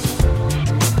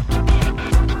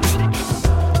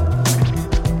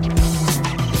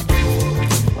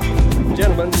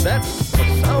 Gentlemen, that's the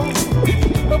sound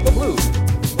of the blues.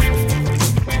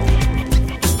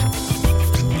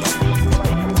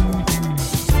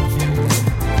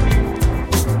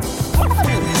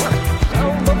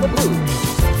 Sound of the blues.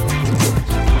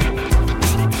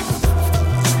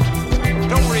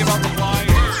 Don't worry about the flying.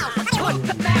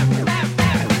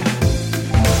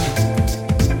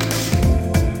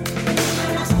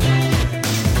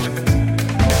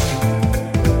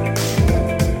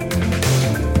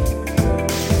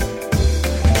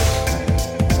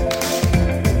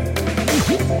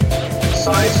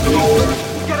 Side scroller.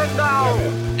 Get it down.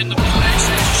 In the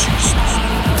PlayStation Store.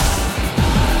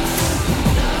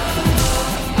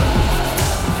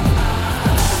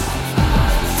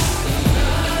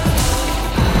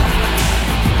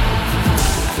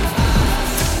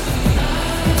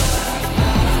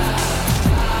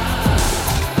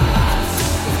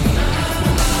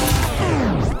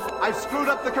 I screwed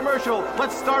up the commercial.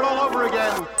 Let's start all over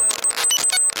again.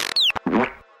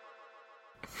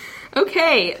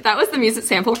 Okay, that was the music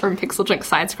sample from Pixel Junk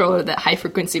Side Scroller that High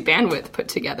Frequency Bandwidth put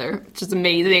together, which is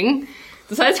amazing.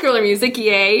 The side scroller music,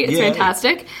 yay, it's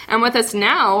fantastic. And with us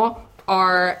now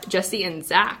are Jesse and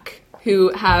Zach,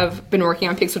 who have been working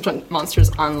on Pixel Junk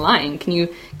Monsters Online. Can you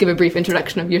give a brief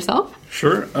introduction of yourself?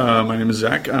 Sure. My name is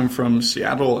Zach. I'm from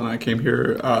Seattle, and I came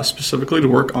here specifically to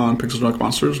work on Pixel Junk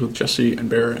Monsters with Jesse and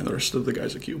Bear and the rest of the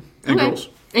guys at Q. And girls.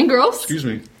 And girls? Excuse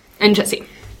me. And Jesse.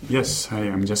 Yes, hi,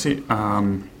 I'm Jesse.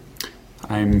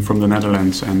 I'm from the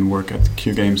Netherlands and work at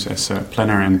Q Games as a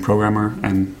planner and programmer,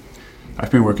 and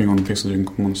I've been working on Pixel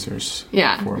Junk Monsters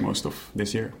for most of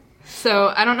this year.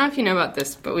 So, I don't know if you know about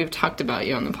this, but we've talked about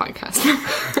you on the podcast.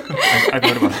 I've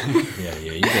heard about it.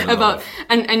 You get it.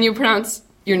 And you pronounce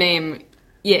your name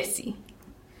Jesse.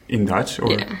 In Dutch?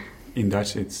 Or in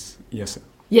Dutch it's Jesse.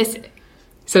 Jesse.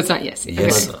 So it's not Jesse.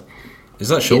 Yes. Okay. Is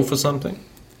that short for something?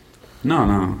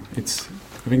 No.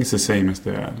 I think it's the same as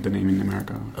the name in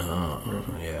America. Oh,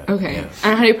 yeah. Okay. Yeah.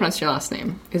 And how do you pronounce your last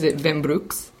name? Is it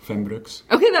Venbrooks? Venbrooks.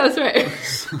 Okay, that was right.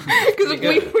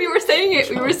 Because we were saying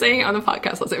it. We were saying it on the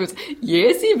podcast last. It was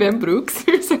Jesse Venbrooks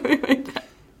or something like that.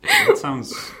 That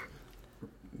sounds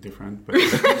different. But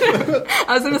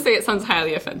I was going to say it sounds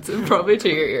highly offensive, probably to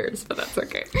your ears, but that's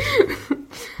okay.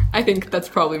 I think that's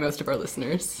probably most of our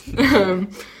listeners.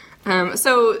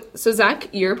 So Zach,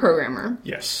 you're a programmer.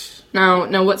 Yes. Now,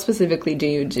 what specifically do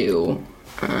you do,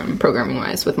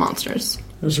 programming-wise, with monsters?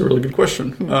 That's a really good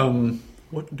question.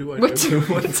 What do I do?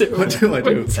 What do I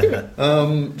do?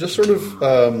 Just sort of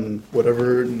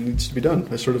whatever needs to be done.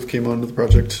 I sort of came onto the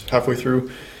project halfway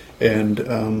through, and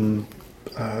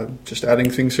just adding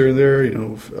things here and there.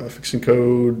 Fixing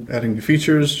code, adding new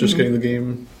features, just getting the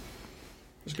game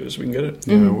as good as we can get it.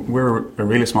 Yeah, we're a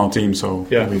really small team, so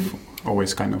we've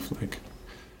always kind of like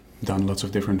done lots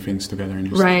of different things together and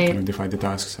just kind of divide the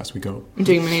tasks as we go.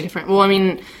 Doing many different... Well, I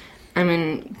mean,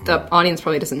 the audience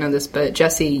probably doesn't know this, but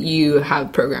Jesse, you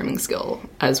have programming skill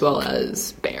as well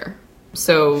as Bear.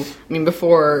 So, I mean,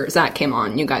 before Zach came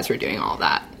on, you guys were doing all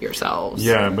that yourselves.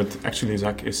 Yeah, but actually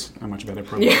Zach is a much better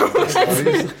programmer.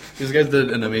 Yeah. These guys did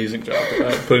an amazing job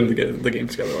putting the game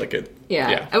together like it.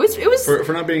 Yeah. It was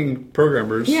for not being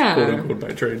programmers, quote unquote,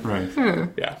 by trade. Right.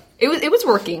 Yeah. It was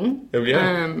working. Are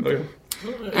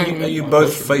you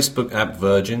both Facebook app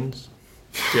virgins?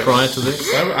 Yes. Prior to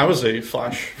this, I was a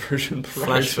Flash version.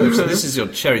 So this is your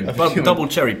double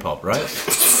cherry pop, right?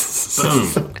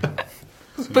 Boom.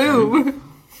 Boom.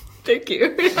 Thank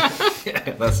you.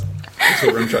 That's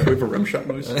a rim shot. We have a rim shot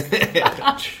noise.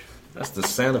 That's the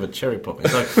sound of a cherry pop.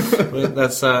 So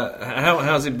that's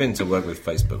how's it been to work with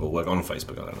Facebook or work on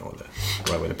Facebook? I don't know what the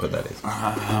right way to put that is.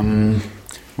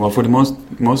 Well, for the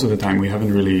most of the time, we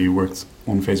haven't really worked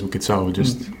on Facebook itself,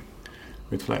 just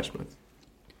with Flash. But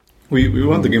we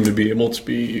want the game to be able to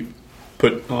be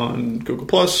put on Google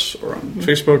Plus or on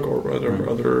Facebook or whatever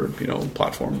other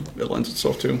platform it lends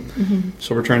itself to.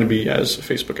 So we're trying to be as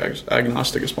Facebook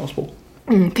agnostic as possible.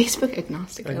 Facebook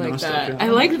agnostic. I like that. Yeah. I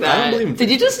like that. Did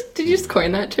you just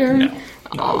coin that term?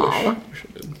 No.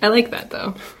 I like that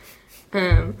though.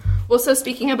 Well, so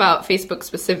speaking about Facebook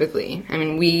specifically, I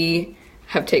mean, you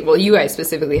guys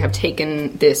specifically have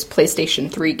taken this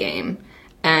PlayStation 3 game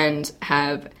and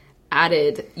have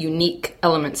added unique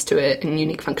elements to it and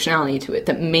unique functionality to it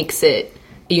that makes it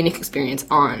a unique experience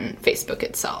on Facebook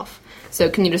itself. So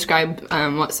can you describe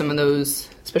what some of those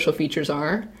special features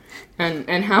are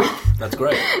and how... That's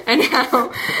great. And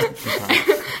how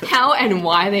and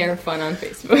why they are fun on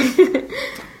Facebook.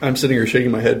 I'm sitting here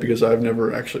shaking my head because I've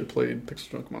never actually played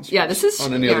Pixel Junk Monsters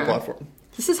on any other platform.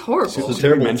 This is horrible. It's a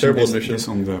terrible admission. This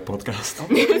on the podcast.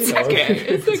 It's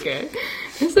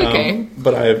okay.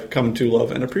 But I have come to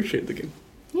love and appreciate the game.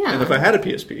 Yeah. And if I had a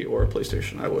PSP or a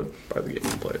PlayStation, I would buy the game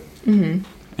and play it. And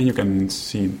you can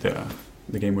see the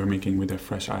game we're making with a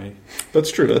fresh eye.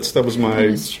 That's true. That was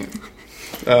my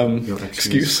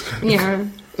excuse. Yeah.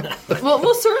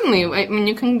 Well, certainly. I mean,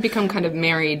 you can become kind of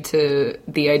married to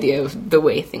the idea of the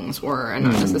way things were and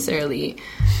not necessarily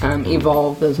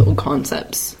evolve those old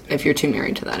concepts if you're too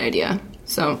married to that idea.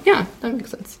 So, yeah, that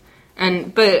makes sense.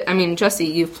 But I mean, Jesse,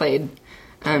 you played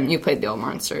the old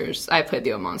monsters. I played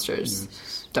the old monsters. Yes.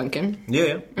 Duncan?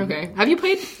 Yeah. Okay. Have you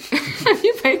played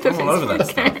the I'm all over that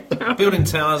stuff. No. Building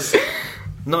towers,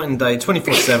 night and day,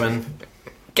 24/7.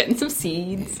 Getting some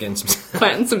seeds.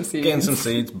 Planting some seeds. Getting some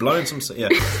seeds. Blowing some seeds. Yeah.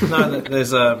 No,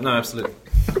 there's no, absolutely.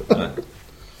 No.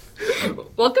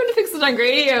 Welcome to Pixel Junk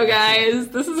Radio, guys.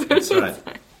 This is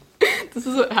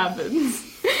what happens.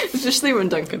 Especially when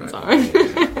Duncan's on.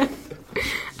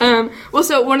 Well,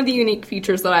 so one of the unique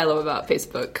features that I love about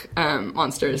Facebook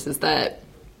Monsters is that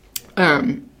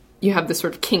you have this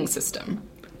sort of king system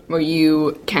where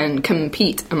you can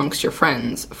compete amongst your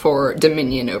friends for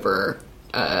dominion over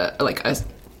a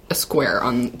square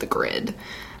on the grid,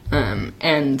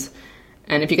 and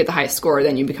if you get the highest score,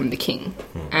 then you become the king.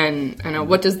 And I know,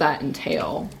 what does that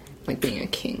entail, like being a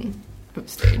king of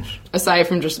stage, aside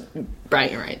from just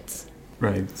bragging rights?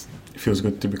 Right. It feels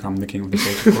good to become the king of the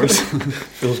stage, of course.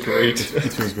 Feels great.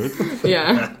 It feels good.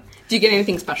 Yeah. Do you get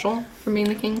anything special from being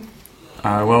the king?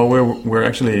 Well, we're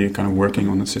actually kind of working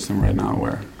on a system right now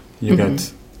where you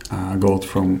get gold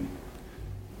from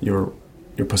your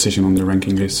position on the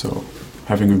ranking list. So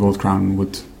having a gold crown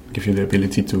would give you the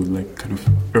ability to kind of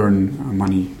earn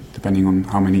money depending on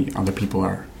how many other people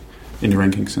are in the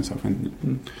rankings and stuff.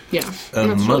 Yeah,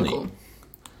 that's money. Really cool.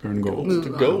 Earn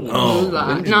gold. Gold. Oh,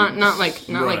 not like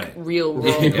real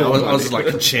world. Yeah, I was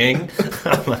like ching.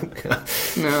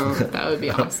 No, that would be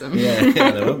awesome. Yeah,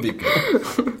 that would be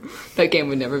good. That game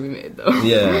would never be made though.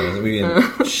 Yeah,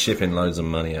 we're shipping loads of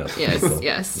money out.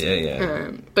 Yes. Yeah.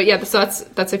 But yeah, so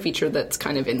that's a feature that's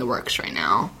kind of in the works right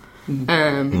now.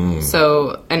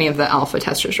 So any of the alpha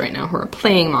testers right now who are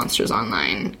playing Monsters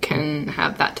Online can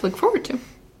have that to look forward to.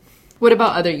 What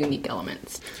about other unique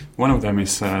elements? One of them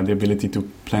is the ability to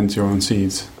plant your own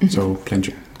seeds. So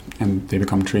and they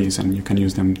become trees, and you can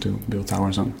use them to build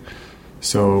towers on.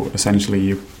 So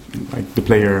essentially, the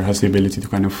player has the ability to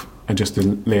kind of adjust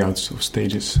the layouts of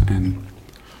stages, and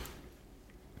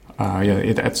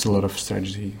it adds a lot of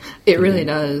strategy. It really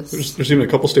does. There's even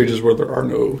a couple stages where there are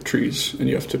no trees, and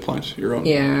you have to plant your own.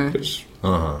 Yeah.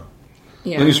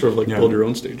 Yeah. Then you sort of build your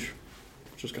own stage,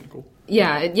 which is kind of cool.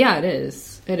 Yeah, it is.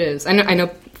 It is. I know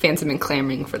fans have been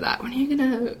clamoring for that. When are you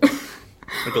gonna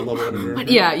Like a level editor.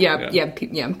 Yeah.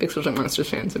 Pixel Junk Monsters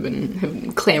fans have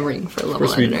been clamoring for a level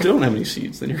editor. Of course, if you don't have any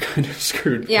seeds, then you're kind of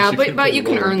screwed. Yeah, but you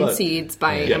can earn seeds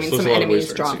by. I mean, some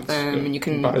enemies drop them, and you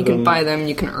can buy them.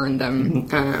 You can earn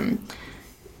them,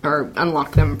 or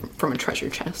unlock them from a treasure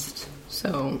chest.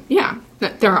 So yeah,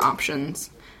 there are options,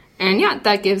 and yeah,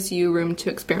 that gives you room to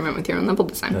experiment with your own level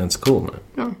design. That's cool, man.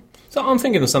 Yeah. So I'm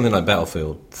thinking of something like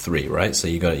Battlefield 3, right? So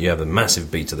you have a massive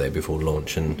beta there before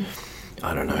launch, and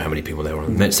I don't know how many people there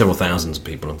were. Several thousands of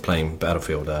people playing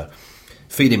Battlefield,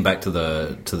 feeding back to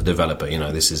the developer.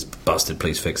 This is busted.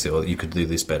 Please fix it, or you could do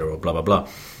this better, or blah blah blah.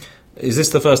 Is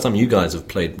this the first time you guys have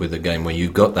played with a game where you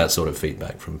got that sort of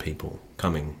feedback from people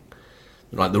coming,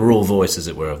 like the raw voice, as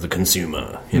it were, of the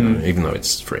consumer? Even though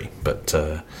it's free, but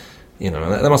that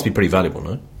must be pretty valuable,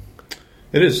 no?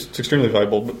 It is. It's extremely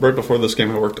valuable. But right before this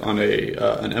game, I worked on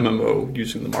an MMO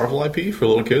using the Marvel IP for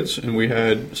little kids, and we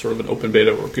had sort of an open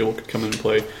beta where people could come in and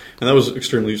play, and that was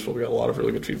extremely useful. We got a lot of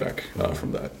really good feedback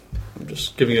from that. I'm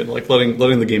just giving it, like, letting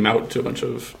the game out to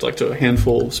to a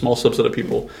handful, small subset of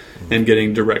people, and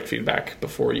getting direct feedback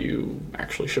before you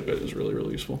actually ship it is really,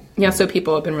 really useful. Yeah, so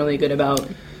people have been really good about...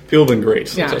 People have been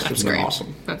great. Yeah, that's great.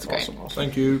 Awesome. That's great. Awesome.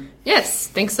 Thank you. Yes,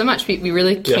 thanks so much. We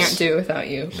really can't do it without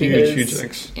you. Huge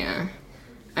thanks. Yeah.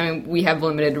 I mean, we have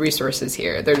limited resources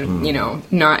here. There's,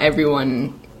 not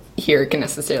everyone here can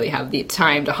necessarily have the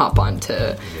time to hop on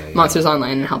to Monsters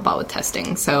Online and help out with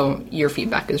testing. So your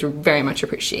feedback is very much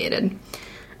appreciated.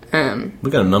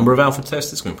 We've got a number of alpha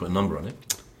tests. It's going to put a number on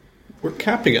it. We're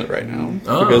capping it right now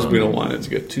because we don't want it to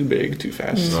get too big, too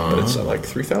fast. But it's like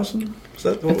 3,000. Is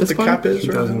that what the cap is?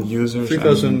 3,000 users.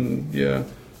 3,000, yeah.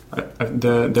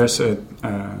 There's a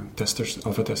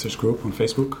alpha testers group on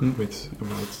Facebook with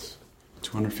about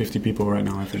 250 people right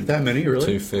now, I think. That many, really?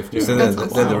 250. Yeah. So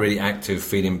they're the really active,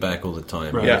 feeding back all the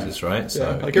time. Right. Users, right?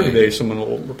 So, like every day someone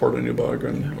will report a new bug,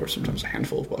 or sometimes a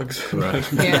handful of bugs. Right.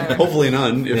 Hopefully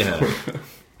none.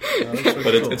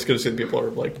 But it's good to see that people are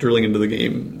like drilling into the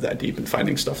game that deep and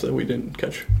finding stuff that we didn't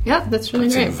catch. Yeah, that's really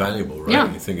great. Invaluable, right?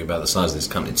 Yeah. You think about the size of this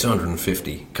company,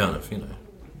 250 kind of, checking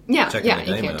the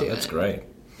game out. That's great.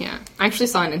 Yeah. I actually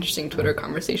saw an interesting Twitter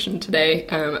conversation today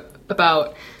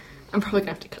about... I'm probably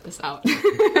gonna have to cut this out. But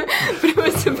it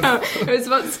was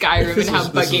about Skyrim and how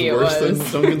buggy it was. Than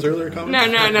Duncan's earlier comment?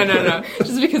 No.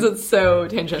 Just because it's so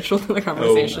tangential to the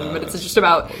conversation. But it's just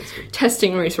about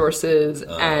testing resources,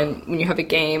 and when you have a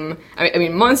game. I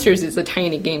mean, Monsters is a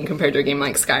tiny game compared to a game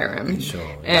like Skyrim.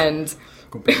 Sure. And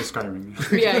compared to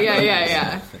Skyrim.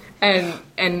 Yeah.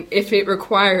 And if it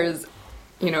requires,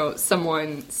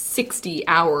 someone 60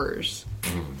 hours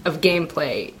of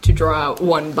gameplay to draw out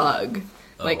one bug.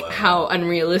 How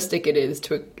unrealistic it is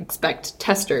to expect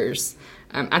testers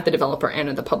at the developer and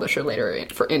at the publisher later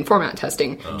in format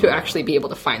testing to actually be able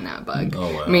to find that bug.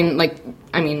 I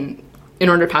mean, in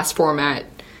order to pass format,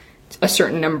 a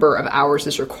certain number of hours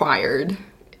is required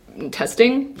in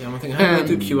testing. Yeah, I'm thinking, how do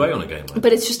they do QA on a game like that?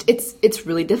 But it's just, it's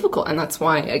really difficult, and that's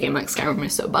why a game like Skyrim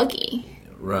is so buggy.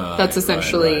 Right. That's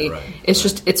essentially, right. It's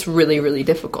just, it's really, really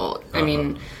difficult. I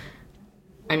mean,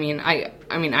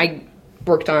 I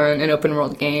worked on an open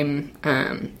world game,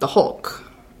 The Hulk.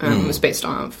 Was based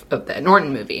off of the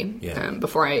Norton movie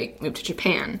before I moved to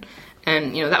Japan.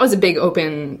 And, that was a big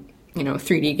open,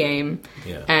 3D game.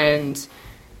 Yeah. And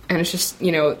it's just,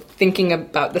 thinking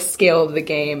about the scale of the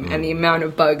game and the amount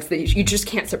of bugs that you just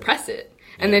can't suppress it.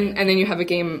 And then you have a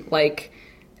game like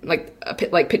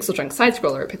Pixel Junk Side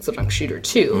Scroller or Pixel Junk Shooter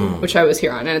 2, which I was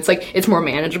here on. And it's it's more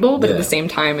manageable, but at the same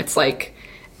time, it's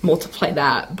multiply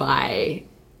that by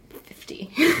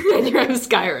 50 and you have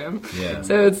Skyrim. Yeah.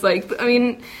 So it's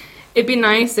it'd be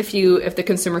nice if the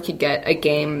consumer could get a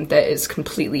game that is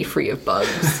completely free of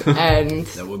bugs, and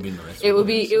that would be nice. It would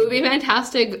be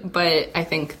fantastic, but I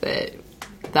think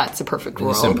that's a perfect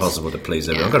world. It's impossible to please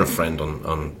everyone. I've got a friend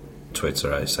on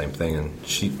Twitter, same thing, and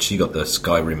she got the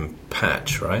Skyrim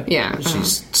patch, right? Yeah.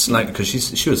 She's because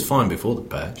she was fine before the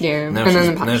patch. Yeah.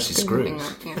 Now she's screwed.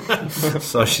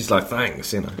 So she's like,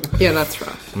 thanks, Yeah, that's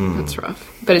rough. That's rough.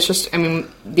 But it's just,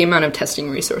 the amount of testing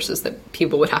resources that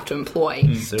people would have to employ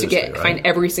to find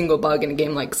every single bug in a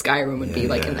game like Skyrim would be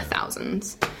in the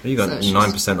thousands. You got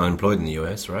 9% unemployed in the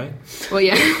US, right? Well,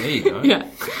 yeah. There you go. Yeah.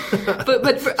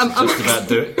 But I'm just about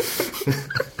do it.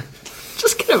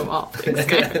 Just get them off.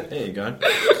 There you go.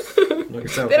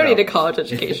 They don't need a college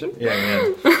education.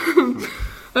 Yeah.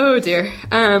 Oh, dear.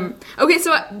 Okay,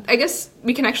 so I guess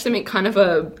we can actually make kind of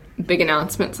a big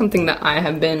announcement, something that I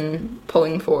have been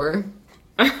pulling for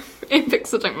in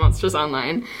Pixel Junk Monsters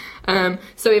Online.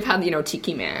 So we've had,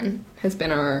 Tiki Man has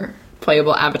been our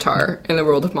playable avatar in the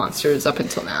world of monsters up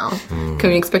until now.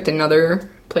 Can we expect another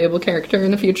playable character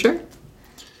in the future?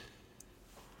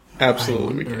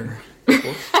 Absolutely, we can.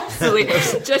 Absolutely.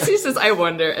 Jesse says, I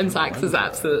wonder, and Zach says,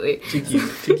 absolutely.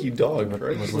 Tiki dog,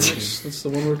 right? That's the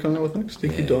one we're coming out with next?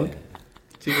 Tiki dog?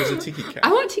 Tiki's a tiki cat.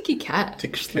 I want Tiki cat.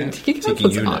 Tiki cat. Tiki cat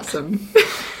sounds awesome.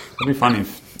 It'd be funny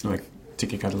if, like,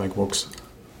 Tiki cat, like, walks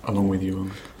along with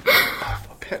you.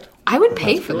 I would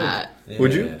pay for that. Yeah,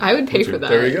 would you? I would pay for that.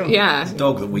 There you go. Yeah. It's a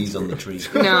dog that weaves on the tree.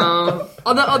 No.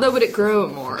 Although would it grow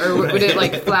more? Or would it,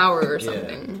 like, flower or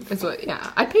something? Is what,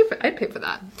 I'd pay for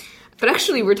that. But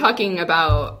actually, we're talking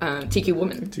about Tiki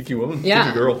Woman. Tiki Woman? Yeah.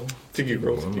 Tiki Girl. Tiki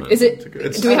Girl. Is it?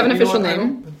 Do we have an official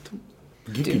name?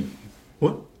 Geeky.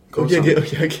 What? Oh, yeah.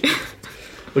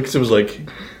 Look, it was like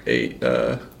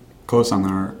a... Kosan,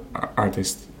 our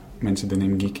artist, mentioned the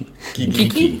name Geeky.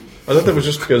 Geeky? I thought that was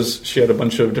just because she had a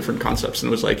bunch of different concepts, and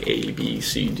it was like A, B,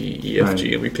 C, D, E, F,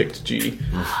 G, and we picked G.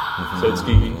 So it's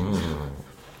Geeky.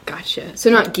 Gotcha. So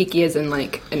not geeky as in,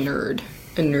 like, a nerdy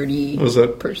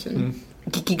person.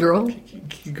 Geeky girl?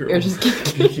 Geeky girl. Or just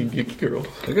geeky? Geeky girl.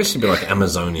 I guess she'd be like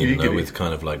Amazonian, though, with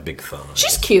kind of like big thighs.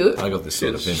 She's cute. I got this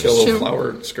sort of image. She had a little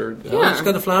flower skirt. Yeah. She's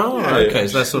got a flower? Yeah, okay,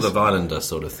 so that's sort of Islander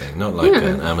sort of thing, not like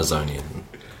an Amazonian.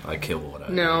 I kill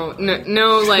whatever. No,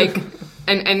 like,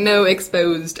 and no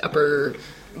exposed upper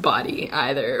body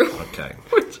either. Okay.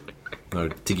 No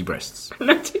tiki breasts.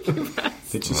 No tiki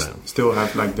breasts. Did you still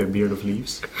have, like, the beard of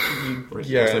leaves?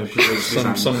 Yeah,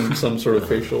 some sort of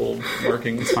facial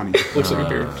marking. It's funny. Looks like a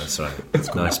beard. That's right.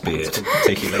 It's nice beard.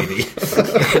 Tiki lady.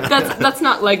 That's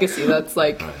not legacy. That's,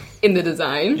 like, in the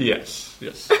design. Yes.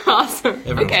 Awesome.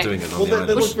 Everyone's doing it on the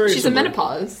island. She's in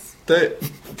menopause. That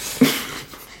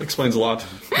explains a lot.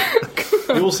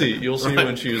 You'll see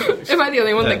when she's... Am I the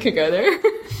only one that could go there?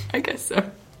 I guess so.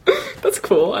 That's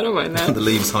cool. I don't mind that. The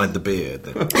leaves hide the beard.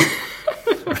 Okay.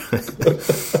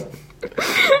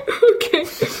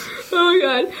 Oh my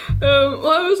god. Well,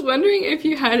 I was wondering if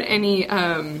you had any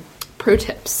pro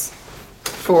tips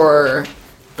for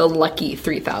the lucky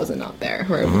 3,000 out there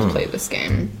who are able to play this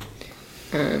game.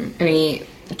 Any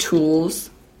tools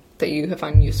that you have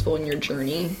found useful in your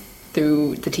journey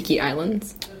through the Tiki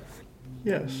Islands?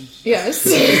 Yes.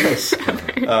 I'm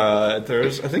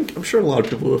sure a lot of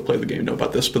people who have played the game know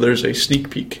about this, but there's a sneak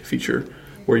peek feature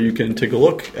where you can take a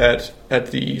look at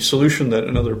the solution that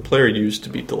another player used to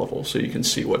beat the level, so you can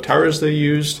see what towers they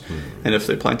used and if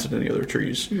they planted any other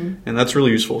trees. And that's really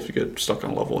useful if you get stuck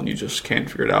on a level and you just can't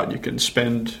figure it out. You can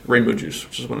spend Rainbow Juice,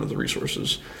 which is one of the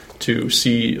resources, to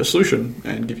see a solution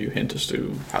and give you a hint as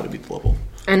to how to beat the level.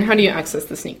 And how do you access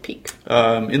the sneak peek?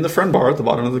 In the friend bar at the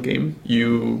bottom of the game,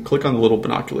 you click on the little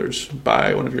binoculars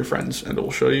by one of your friends, and it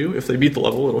will show you, if they beat the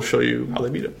level, it'll show you how they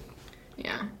beat it.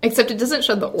 Yeah. Except it doesn't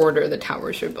show the order the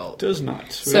towers are built. It does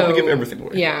not. So we don't give everything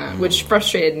away. Yeah, which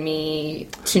frustrated me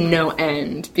to no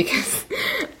end, because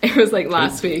it was like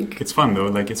last week. It's fun, though.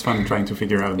 Like, it's fun trying to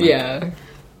figure out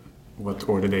what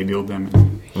order they build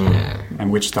them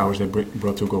and which towers they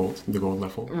brought to the gold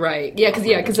level. Right. Yeah,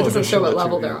 because it doesn't show what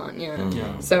level they're on.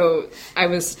 Yeah. So I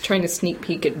was trying to sneak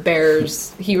peek at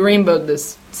Bear's. He rainbowed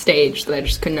this stage that I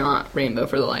just could not rainbow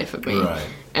for the life of me. Right.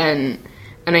 And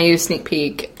I used sneak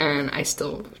peek, and I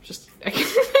still I couldn't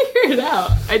figure it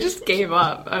out. I just gave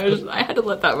up. I had to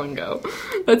let that one go.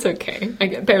 That's okay.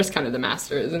 Bear's kind of the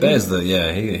master, isn't he? Bear's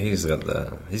he's got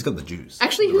the juice.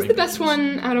 Actually, who's the best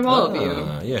one out of all of you?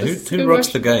 Yeah, who rocks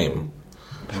the game?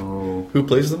 Oh, who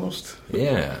plays the most?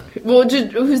 Yeah. Well,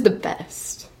 who's the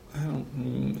best? I don't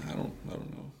know.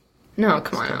 No,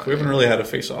 come on. We haven't really had a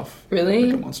face-off. Really?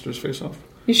 Like a monsters face-off.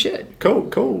 You should.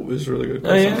 Ko is really good.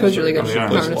 Oh, yeah? Ko's really good. She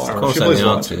plays a lot. Of course, I'm the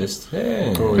artist.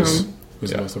 Yeah. Ko is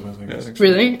the best of us, I guess.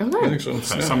 Really? Okay. I think so.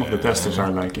 Some of the testers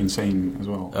are, like, insane as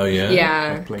well. Oh, yeah?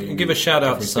 Yeah. Give a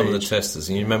shout-out to some of the testers.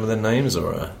 Can you remember their names,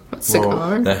 or...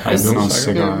 Cigar?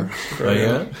 Cigar. Oh,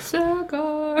 yeah?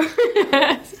 Cigar.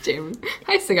 James.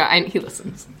 Hi, Cigar. He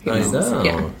listens. I know.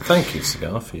 Yeah. Thank you,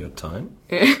 Cigar, for your time.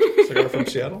 Cigar from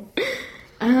Seattle?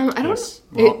 I don't know. Is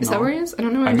that where he is? I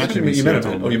don't know. I met him. You met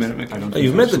him. Oh, you met him.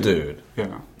 You've met the dude.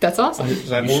 Yeah. That's awesome. You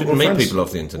shouldn't meet people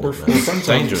off the internet. It's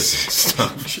dangerous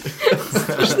stuff.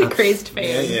 Especially crazed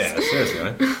fans. Yeah, seriously.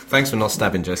 Right? Thanks for not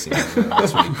stabbing Jesse.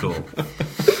 That's really cool.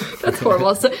 That's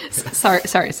horrible.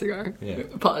 Sorry, Cigar. Yeah.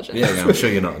 Apologize. Yeah, I'm sure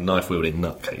you're not a knife-wielding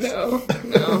nutcase. No.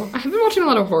 I have been watching a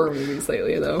lot of horror movies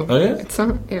lately, though. Oh, yeah? It's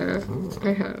not, yeah.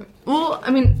 I have. Well,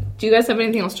 I mean, do you guys have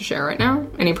anything else to share right now?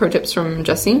 Any pro tips from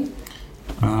Jesse?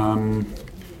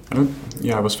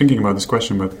 I was thinking about this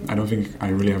question, but I don't think I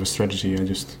really have a strategy. I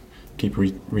just keep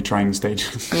retrying the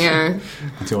stages. Yeah.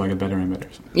 Until I get better and better.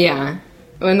 So. Yeah.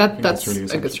 And that's really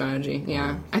a good strategy.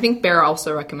 Yeah. I think Bear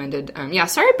also recommended.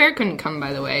 Sorry Bear couldn't come,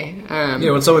 by the way.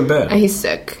 Yeah, what's up with Bear? He's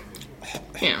sick.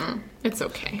 Yeah. It's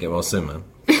okay. Get well soon, man.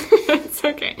 It's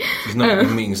It's okay. He's not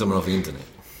meeting someone off the internet.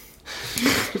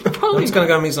 I'm just going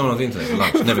to go meet someone off the internet for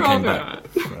lunch. Never came back.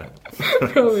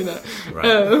 Right. Probably not.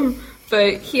 Right.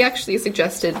 But he actually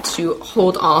suggested to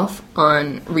hold off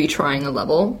on retrying a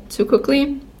level too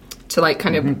quickly to like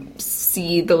kind of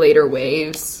see the later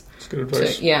waves. That's good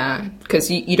advice. Yeah,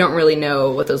 because you don't really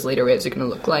know what those later waves are going to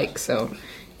look like. So,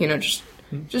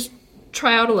 just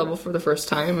try out a level for the first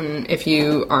time, and if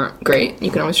you aren't great,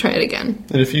 you can always try it again.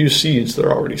 And if you use seeds,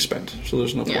 they're already spent, so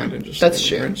there's no point in just... That's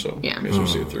true. Right? So yeah. you may as well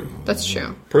see it through. That's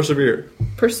true. Persevere.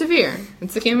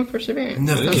 It's a game of perseverance.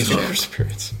 Never give up.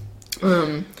 Perseverance.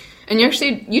 And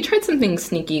you tried something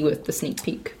sneaky with the sneak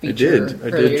peek I feature.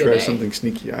 did try something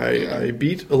sneaky. I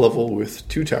beat a level with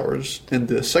 2 towers, and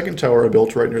the second tower I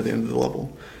built right near the end of the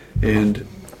level. And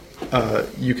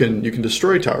you can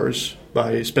destroy towers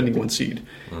by spending 1 seed.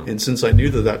 And since I knew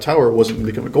that tower wasn't going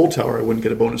to become a gold tower, I wouldn't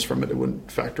get a bonus from it. It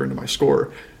wouldn't factor into my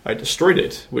score. I destroyed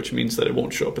it, which means that it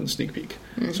won't show up in the sneak peek.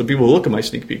 So people who look at my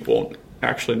sneak peek won't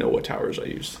actually know what towers I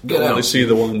used. They'll only see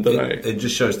the one that It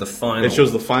just shows the final. It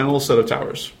shows the final set of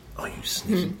towers. Oh, you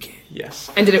sneaky kid. Yes.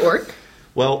 And did it work?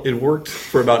 Well, it worked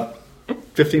for about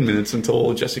 15 minutes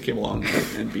until Jesse came along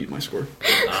and beat my score.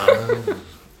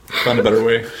 Found a better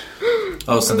way.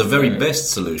 Oh, so the very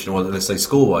best solution, or let's say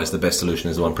score-wise, the best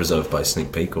solution is the one preserved by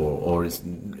sneak peek, or is...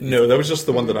 No, that was just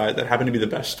the one that happened to be the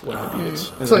best when I beat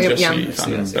it. And So, then Jesse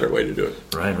found a better way to do it.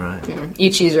 Right. Yeah.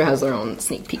 Each user has their own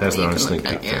sneak peek. Has their own sneak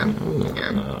peek. peek. Yeah.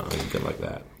 Good like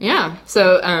that. Yeah.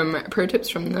 So, pro tips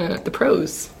from the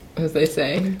pros, as they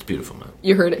say. It's beautiful, man.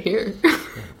 You heard it here.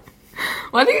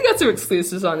 Well, I think we got some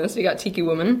exclusives on this. We got Tiki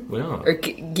Woman. We are. Or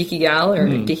Geeky Gal, or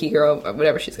Geeky Girl, or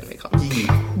whatever she's going to be called.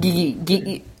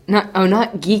 Geeky. Not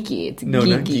geeky. It's no, geeky.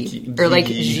 Not geeky. Or like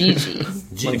Gigi.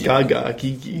 Like Gaga.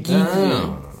 Geeky.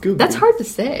 Oh. That's hard to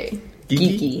say.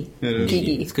 Geeky?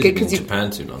 Geeky. It's because you've been in Japan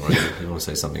too long, right? You want to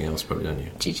say something else, probably, don't you?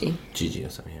 Gigi or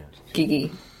something, yeah.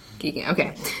 Geeky.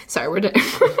 Okay. Sorry,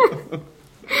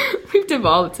 we've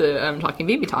devolved to talking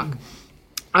baby talk.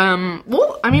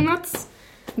 Well, I mean,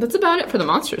 that's about it for the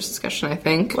monsters discussion, I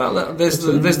think. Well, there's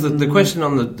the question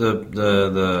on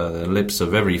the lips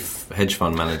of every hedge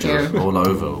fund manager all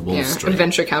over Wall Street.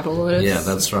 Venture capitalists. Yeah,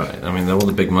 that's right. I mean, all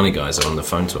the big money guys are on the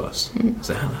phone to us.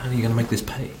 So how are you going to make this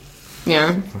pay?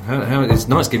 Yeah. How it's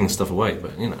nice giving stuff away,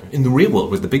 but, in the real world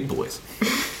with the big boys,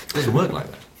 it doesn't work like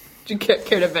that. Do you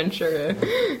care to venture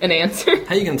an answer?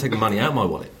 How are you going to take the money out of my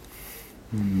wallet?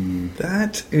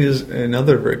 That is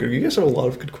another very good... You guys have a lot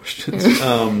of good questions.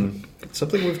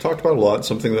 Something we've talked about a lot,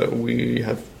 something that we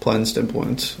have plans to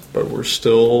implement, but we're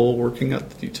still working out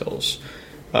the details.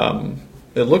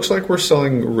 It looks like we're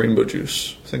selling rainbow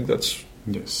juice. I think that's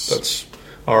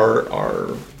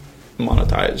our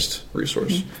monetized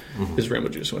resource is rainbow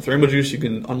juice. And with rainbow juice, you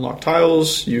can unlock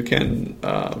tiles, you can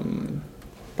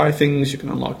buy things, you can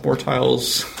unlock more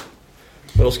tiles.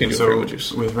 What else can you do with rainbow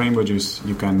juice? With rainbow juice,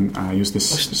 you can use this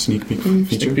sneak peek feature.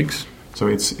 Sneak peeks. So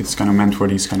it's kind of meant for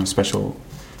these kind of special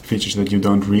features that you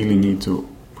don't really need to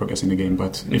progress in the game,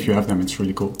 but if you have them, it's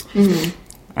really cool.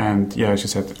 And yeah, as you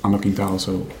said, unlocking tiles.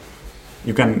 So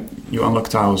you unlock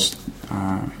tiles.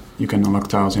 You can unlock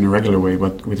tiles in a regular way,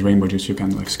 but with rainbow juice, you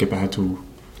can skip ahead to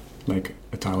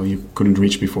a tile you couldn't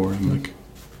reach before and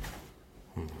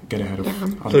get ahead of.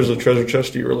 If there's a treasure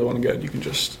chest you really want to get, you can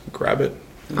just grab it.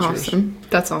 Awesome.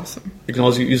 That's awesome. You can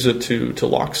also use it to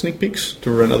lock sneak peeks, to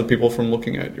prevent other people from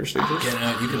looking at your stages. You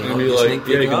can be like,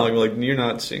 you can be like, you're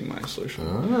not seeing my solution.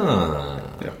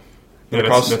 Yeah,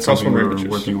 that's something we're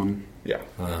working on. Yeah,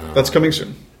 that's coming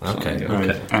soon. Okay, so, right.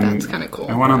 okay. And, that's kind of cool.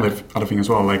 And one other thing as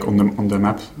well, on the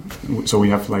map, so we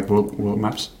have world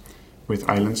maps with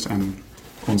islands, and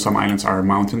on some islands are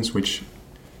mountains which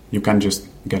you can just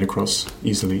get across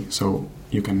easily. So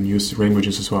you can use rainbow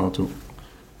juice as well to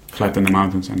flatten the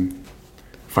mountains and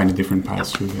find a different path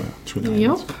through the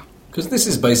islands. Because this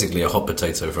is basically a hot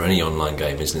potato for any online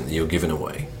game, isn't it, that you're giving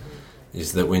away?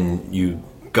 Is that when you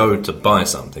go to buy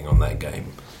something on that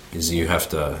game, is you have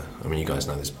to, I mean, you guys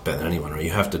know this better than anyone, right?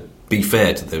 You have to be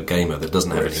fair to the gamer that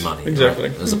doesn't have any money. Exactly.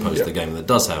 Right? As opposed to the gamer that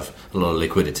does have a lot of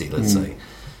liquidity, let's say.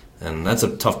 And that's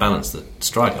a tough balance to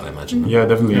strike, I imagine. Yeah,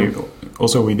 definitely. Yeah.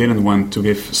 Also, we didn't want to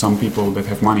give some people that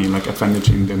have money advantage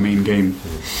in the main game.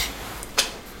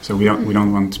 So we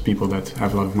don't want people that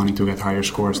have a lot of money to get higher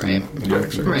scores than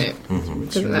others. Right. So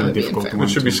it's really difficult. It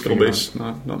should be skill based,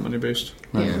 not money based.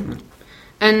 Right.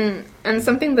 Yeah. And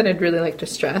something that I'd really like to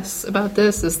stress about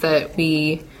this is that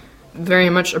we very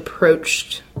much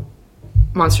approached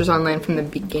Monsters Online from the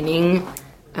beginning,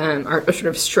 our sort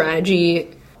of strategy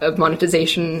of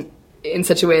monetization in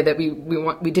such a way that we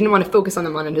didn't want to focus on the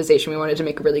monetization. We wanted to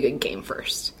make a really good game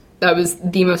first. That was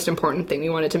the most important thing. We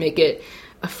wanted to make it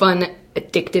a fun,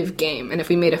 addictive game. And if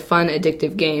we made a fun,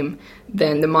 addictive game,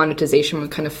 then the monetization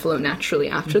would kind of flow naturally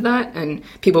after that, and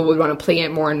people would want to play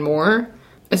it more and more,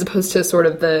 as opposed to sort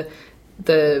of the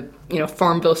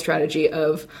Farmville strategy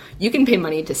of you can pay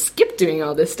money to skip doing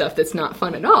all this stuff that's not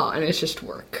fun at all, and it's just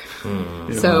work.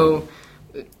 So,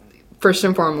 first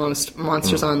and foremost,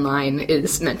 Monsters Online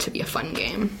is meant to be a fun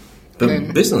game.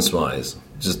 But business-wise,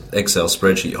 just Excel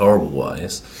spreadsheet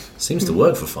horrible-wise, seems to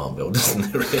work for Farmville, doesn't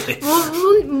it, really?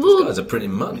 These guys are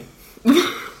printing money. They're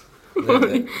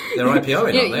IPOing,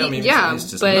 aren't they? I mean,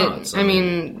 it's just nuts. I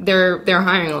mean, they're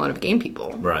hiring a lot of game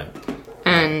people. Right.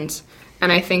 And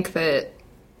I think that,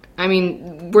 I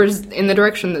mean, we're in the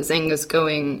direction that Zynga's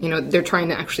going, they're trying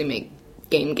to actually make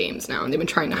games now, and they've been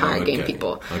trying to hire game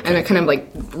people. And they're kind of like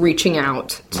reaching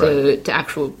out to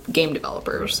actual game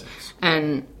developers. Right.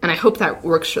 And I hope that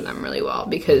works for them really well,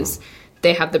 because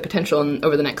they have the potential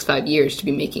over the next 5 years to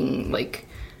be making, like,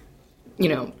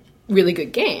 really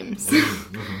good games.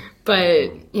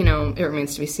 But, it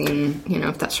remains to be seen,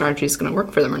 if that strategy is going to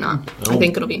work for them or not. I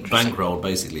think it'll be interesting. Bankrolled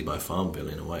basically by Farmville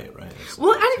in a way, right?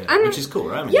 Well, which is cool,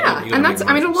 right?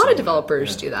 I mean, a lot of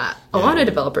developers do that. A lot of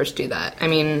developers do that. I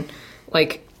mean,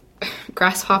 like,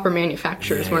 Grasshopper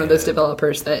Manufacturers, one of those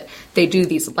developers that they do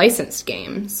these licensed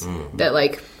games that,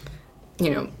 like,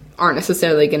 aren't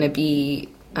necessarily going to be,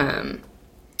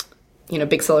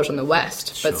 big sellers in the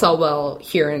West, but sell well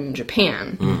here in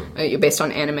Japan, based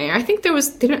on anime. I think they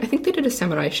did a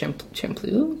Samurai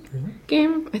Champloo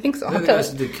game. I think so. They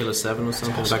guys did Killer 7 or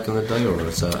something back in the day, or that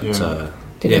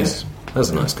was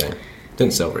a nice game.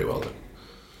 Didn't sell very well though.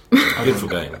 Beautiful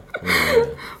game.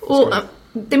 Well,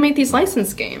 they make these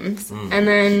licensed games, and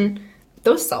then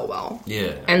those sell well.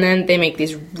 Yeah. And then they make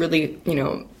these really,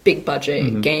 big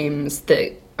budget games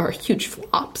that are huge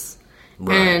flops.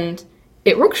 Right. And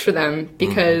it works for them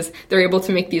because they're able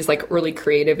to make these like really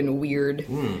creative and weird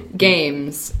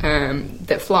games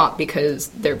that flop because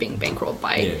they're being bankrolled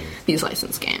by these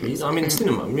licensed games. I mean,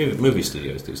 movie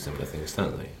studios do similar things,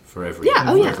 don't they? For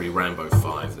every Rambo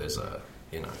 5, there's a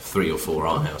 3 or 4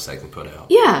 art house they can put out.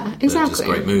 Yeah, exactly. They're just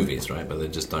great movies, right? But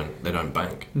they don't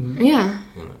bank. Yeah.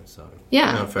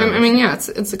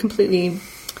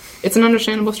 It's an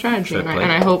understandable strategy, right?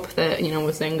 And I hope that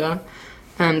with Zynga,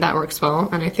 that works well.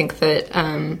 And I think that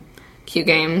Q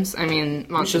Games, I mean,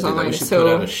 Monsters Online is so... We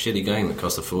should put out a shitty game that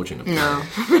costs a fortune. No,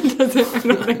 it doesn't. I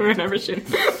don't think we're ever should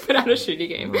put out a shitty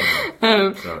game.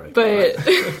 Sorry. But...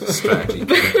 Strategy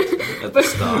at the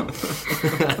start.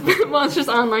 But Monsters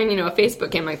Online, a Facebook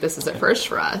game like this is a first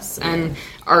for us. And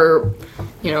our,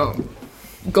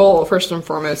 goal, first and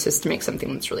foremost, is to make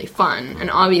something that's really fun.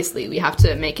 And obviously, we have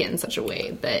to make it in such a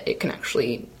way that it can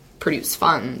actually produce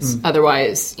funds.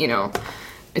 Otherwise,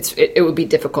 it would be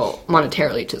difficult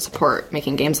monetarily to support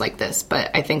making games like this. But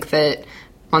I think that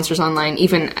Monsters Online,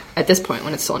 even at this point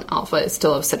when it's still in alpha, is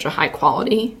still of such a high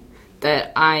quality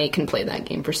that I can play that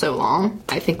game for so long.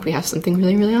 I think we have something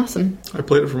really, really awesome. I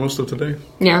played it for most of today.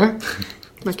 Yeah?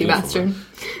 Lucky bastard.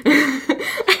 I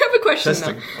have a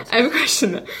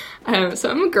question, though. So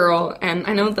I'm a girl, and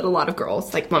I know that a lot of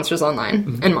girls like Monsters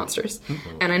Online and Monsters.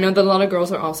 And I know that a lot of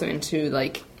girls are also into,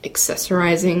 like,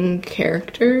 accessorizing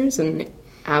characters and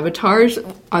avatars.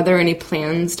 Are there any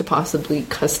plans to possibly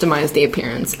customize the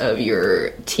appearance of your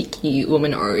tiki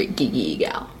woman or gigi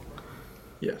gal?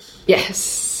 Yes.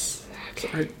 Yes.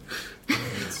 Okay.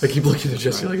 I keep looking at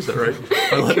Jesse like, is that right?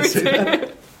 I let her say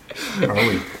that. Are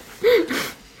we?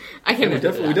 I can. We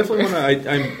definitely want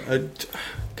to.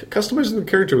 Customizing the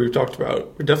character we've talked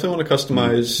about. We definitely want to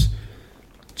customize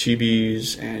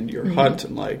chibis and your hut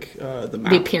and like the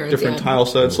map, different tile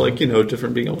sets, like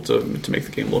different, being able to make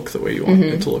the game look the way you want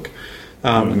it to look.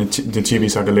 And the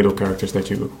chibis are the little characters that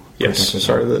you. Yes,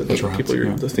 sorry, the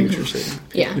people, the things you're saying.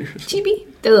 Yeah, chibi,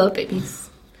 the little babies.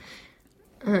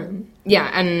 And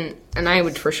I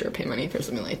would for sure pay money for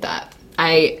something like that.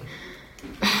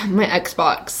 My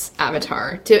Xbox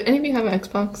avatar. Do any of you have an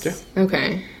Xbox? Yeah.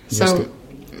 Okay. So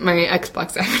my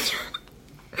Xbox avatar.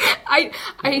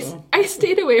 I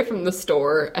stayed away from the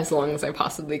store as long as I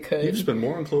possibly could. You've spent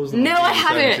more on clothes than I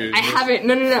haven't.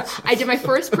 No. I did my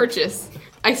first purchase.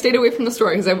 I stayed away from the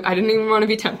store because I didn't even want to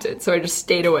be tempted, so I just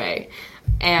stayed away.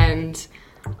 And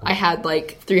I had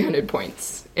like 300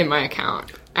 points in my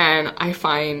account. And I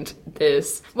find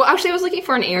this... Well, actually, I was looking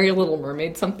for an Ariel Little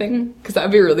Mermaid something, because that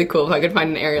would be really cool if I could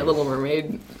find an Ariel Little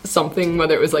Mermaid something,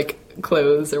 whether it was, like,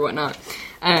 clothes or whatnot.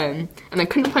 And I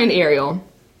couldn't find Ariel,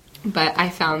 but I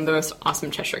found the most awesome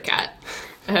Cheshire Cat.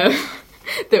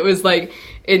 That was, like...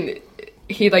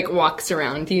 He, like, walks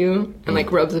around you and,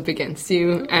 like, rubs up against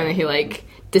you, and then he, like...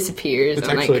 disappears. It's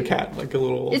and, actually like, a cat, like a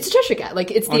little... It's a Cheshire Cat.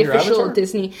 Like, it's the official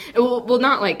Disney... Well,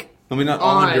 not, like... I mean, not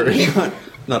on your,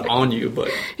 not on you,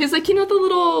 but he's like, the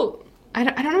little. I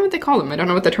don't know what they call them. I don't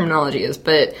know what the terminology is,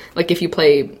 but like if you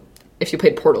played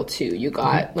Portal 2, you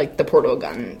got like the portal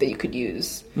gun that you could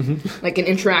use, like and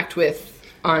interact with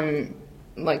on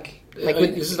like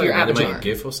with your avatar. Animate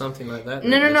GIF or something like that.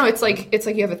 No. It's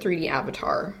like you have a 3D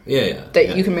avatar.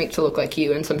 That you can make to look like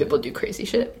you, and some people do crazy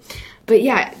shit. But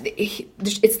yeah,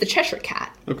 it's the Cheshire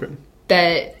Cat. Okay.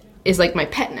 That is like my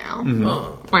pet now.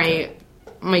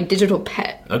 My digital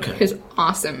pet. Okay. Who's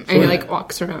awesome, and he like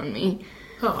walks around me.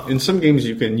 Oh. In some games,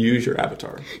 you can use your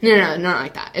avatar. No, not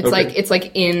like that. It's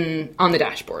like on the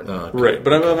dashboard. Right,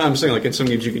 but I'm saying like in some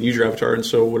games you can use your avatar, and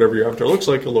so whatever your avatar looks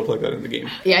like, it'll look like that in the game.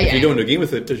 Yeah, If you go into a game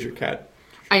with it, does your cat?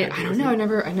 I don't know.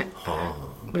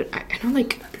 But I know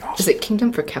like is it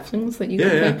Kingdom for Keflings that you?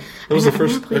 Yeah. That was the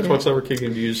first Xbox arcade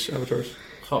game to use avatars.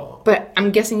 Oh. But I'm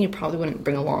guessing you probably wouldn't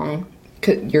bring along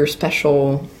your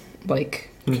special like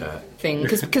thing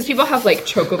because people have like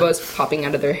chocobos popping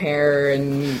out of their hair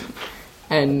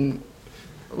and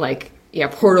like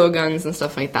portal guns and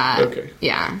stuff like that. Okay.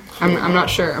 Yeah. I'm not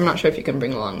sure if you can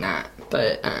bring along that,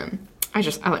 but I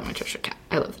like my Cheshire Cat.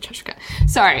 I love the Cheshire Cat.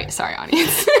 Sorry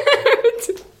audience.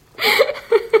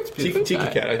 Tiki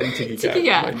Cat. I think Tiki Cat. Tiki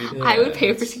Cat. I would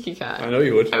pay for Tiki Cat. I know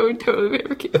you would. I would totally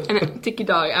pay for and Tiki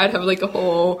Dog. I'd have like a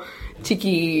whole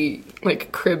Tiki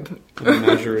like crib.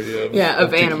 Menagerie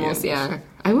of animals. Yeah,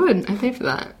 I would. I'd pay for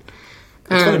that.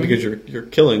 It's funny because you're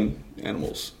killing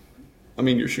animals. I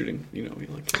mean, you're shooting.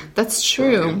 That's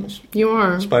true. You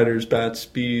are spiders, bats,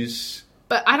 bees.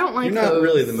 But I don't like You're those. Not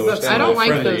really the most. I don't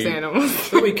like those animals.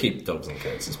 But we keep dogs and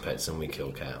cats as pets, and we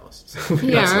kill cows. So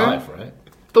that's life, right?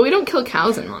 But we don't kill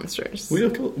cows and monsters. We do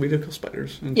kill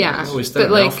spiders. Yeah, we still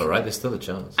have alpha, right? There's still a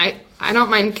chance. I don't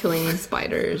mind killing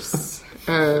spiders.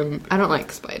 I don't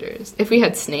like spiders. If we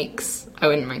had snakes, I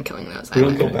wouldn't mind killing those. We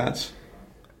don't kill bats.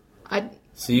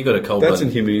 So you got a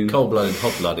cold-blooded,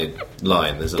 hot-blooded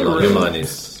line. There's a line. Your line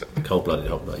is cold-blooded,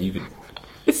 hot-blooded. You could.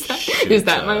 Is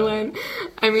that my line?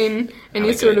 I mean,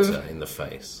 any sort of in the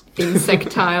face,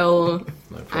 insectile.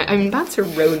 I mean, bats are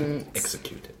rodents.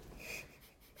 Executed.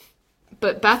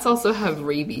 But bats also have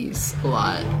rabies a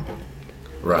lot.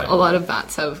 Right. A lot of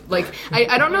bats have I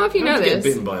don't know if you know this.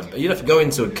 Get bitten you'd have to go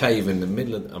into a cave in the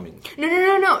middle of.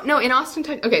 No. In Austin,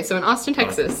 so in Austin,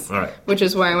 Texas, right. Which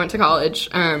is where I went to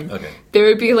college. There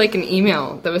would be like an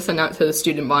email that was sent out to the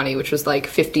student body, which was like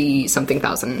 50-something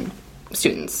thousand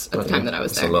students at the time that I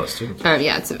was there. That's a lot of students.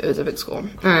 It was a big school.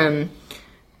 And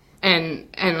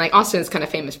like Austin is kind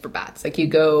of famous for bats. Like you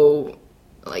go.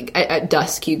 Like at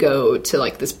dusk, you go to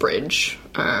like this bridge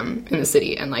in the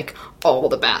city, and like all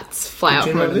the bats fly out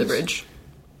from under the bridge.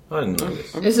 I didn't know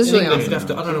this. This is really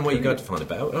awesome. I don't know where you go to find a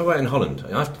bat. Oh, right in Holland,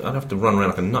 I'd have to run around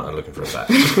like a nut looking for a bat.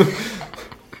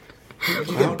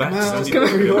 Come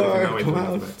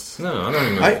out. No, I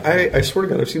don't know. I swear to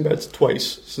God, I've seen bats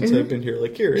twice since I've been here.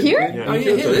 Like here. There's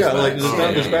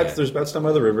bats down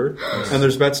by the river, and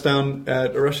there's bats down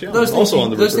at Arashiyama. On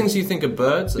the river. Those things you think are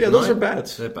birds? Yeah, those are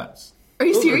bats. They're bats. Are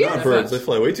you serious? Those are not birds. They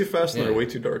fly way too fast and they're way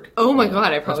too dark. Oh my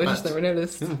God, I probably just never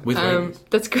noticed. Yeah.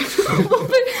 That's good.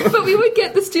 but we would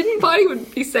get, the student body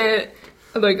would be sent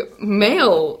like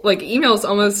mail, like emails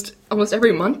almost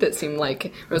every month, it seemed like.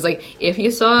 It was like, if you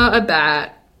saw a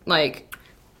bat like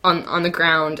on the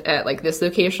ground at like this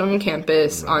location on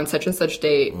campus on such and such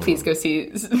date, please go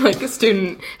see like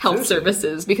student health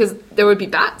services, because there would be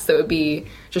bats that would be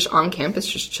just on campus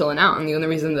just chilling out, and the only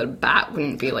reason that a bat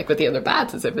wouldn't be like with the other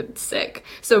bats is if it's sick.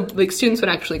 So like students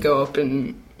would actually go up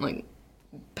and like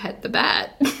pet the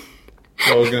bat.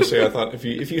 I was going to say, I thought if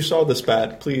you saw this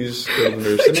bat, please go to the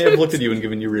nurse. They may have looked at you and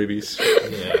given you rabies.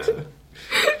 Yeah.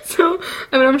 So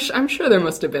I mean, I'm sure there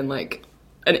must have been like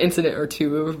an incident or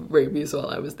two of rabies while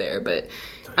I was there, but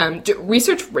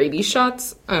research rabies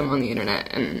shots on the internet,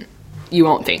 and you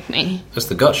won't thank me. That's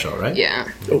the gut shot, right? Yeah.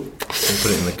 Oh. You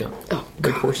put it in the gut. Oh,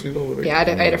 big horse needle. Yeah, I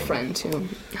had a friend who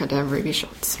had to have rabies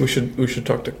shots. We should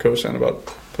talk to Kosan about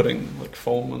putting like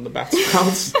foam on the bats'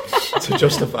 mouths to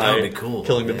justify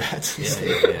killing the bats. Yeah.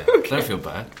 Okay. Don't feel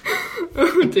bad.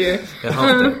 Oh dear.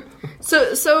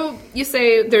 So you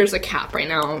say there's a cap right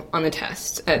now on the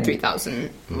test at 3,000.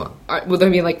 Will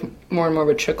there be like more and more of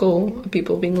a trickle of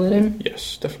people being let in?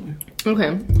 Yes, definitely.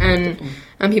 Okay,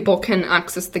 and people can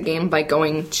access the game by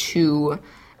going to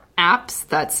apps.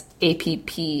 That's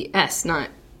APPS, not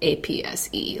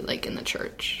APSE, like in the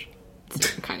church. It's a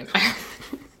different kind of app.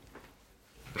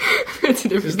 It's a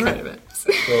different kind of apps.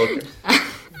 Well,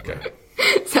 okay.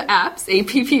 So apps,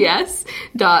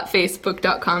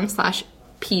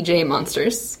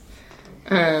 apps.facebook.com/PJmonsters.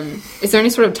 Is there any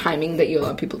sort of timing that you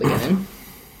allow people to get in?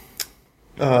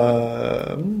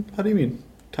 How do you mean?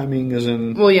 Timing as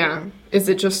in... Well, yeah. Is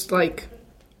it just like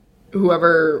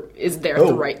whoever is there at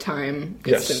the right time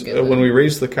gets to get it? When we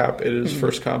raise the cap, it is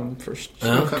first come, first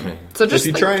served. Okay. So just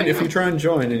if you try and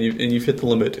join and you've hit the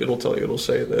limit, it'll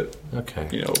say that,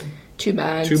 too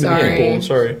bad, too many people,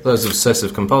 sorry. Those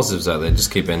obsessive compulsives out there,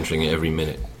 just keep entering it every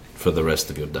minute for the rest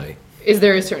of your day. Is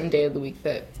there a certain day of the week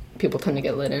that people tend to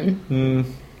get let in?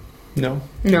 No.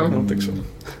 I don't think so.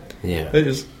 Yeah. It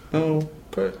is. No,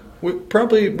 but we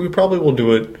probably will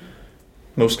do it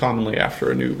most commonly after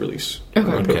a new release.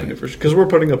 Because we're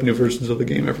putting up new versions of the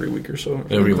game every week or so.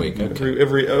 Every week, about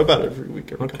every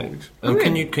week, every couple of weeks.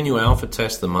 Can you alpha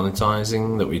test the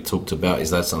monetizing that we talked about?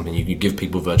 Is that something you could give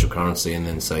people virtual currency and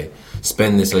then say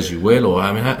spend this as you will, or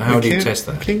I mean, how do you test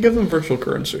that? You can't give them virtual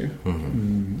currency,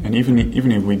 and even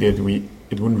if we did,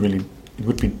 it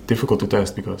would be difficult to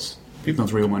test because. It's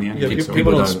not real money anyway. Yeah,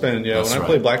 people don't spend. Yeah, when I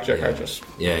play blackjack, I just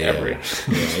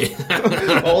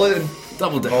all in,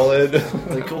 double dip. All in.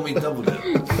 They call me double dip.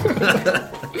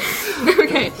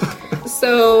 Okay,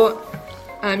 so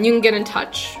you can get in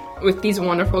touch with these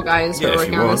wonderful guys who are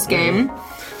working on this game.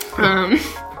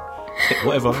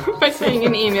 Whatever. By sending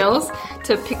in emails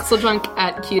to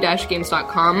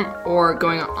pixeljunk@q-games.com or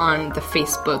going on the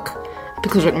Facebook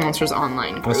Pixel Junk Monsters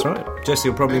online group. That's right. Jesse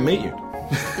will probably meet you.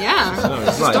 Yeah.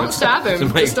 Just don't stab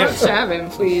him. Just don't stab him,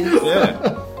 please.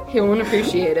 Yeah. He won't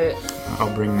appreciate it.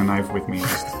 I'll bring a knife with me.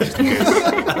 Just in case.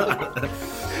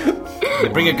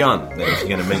 Bring a gun then if you're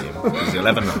going to meet him, because he'll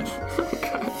have a knife.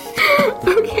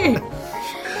 Okay.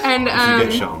 And if you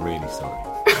get shot, I'm really sorry.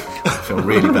 I feel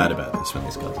really bad about this when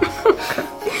this goes.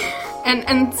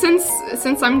 And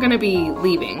since I'm going to be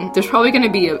leaving, there's probably going to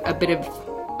be a bit of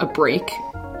a break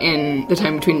in the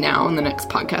time between now and the next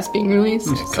podcast being released.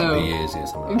 A couple of years, a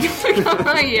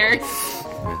couple of years.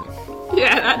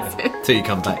 Yeah, that's it. Till you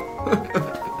come back.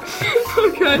 Oh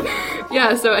god.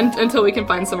 Yeah, so until we can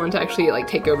find someone to actually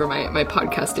take over my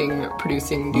podcasting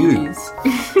producing duties.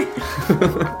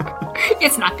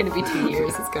 It's not going to be 2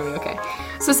 years. It's going to be okay.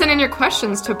 So send in your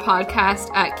questions to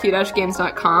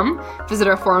podcast@q-games.com. Visit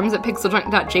our forums at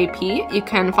pixeljunk.jp. You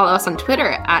can follow us on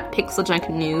Twitter at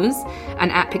pixeljunknews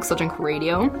and at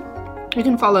pixeljunkradio. You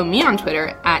can follow me on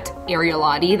Twitter at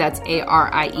Arielotti. That's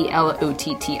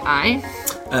ARIELOTTI.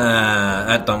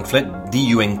 At Dunkflet,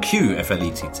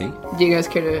 DUNQFLETT. Do you guys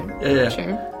care to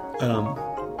share?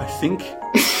 I think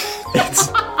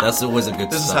that's always a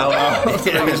good start. This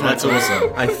is how that's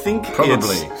awesome. I think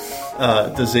probably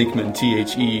the Zaikman,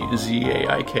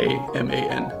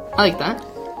 TheZaikman. I like that.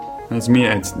 That's me.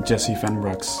 It's Jesse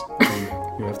Fenbrax.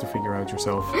 You have to figure out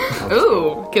yourself.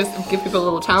 Ooh, give people a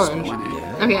little challenge.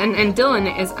 Okay, and Dylan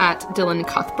is at Dylan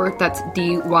Cuthbert. That's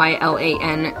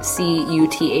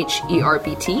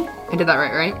DYLANCUTHERBT. I did that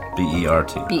right?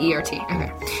 BERT. BERT.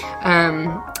 Okay.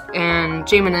 And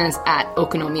Jamin is at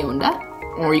Okonomionda,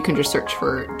 or you can just search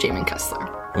for Jamin Kessler.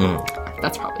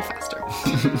 That's probably faster.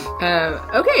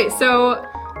 Okay, so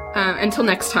until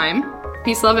next time,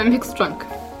 peace, love, and Pixel Junk.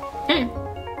 Hey,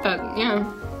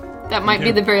 that might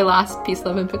be the very last peace,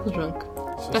 love, and Pixel Junk.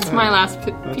 That's my last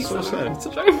peace, love, and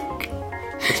Pixel Junk.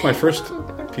 It's my first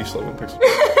peace, love, and Pixel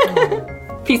Junk.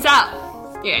 Peace out.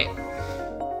 Yay.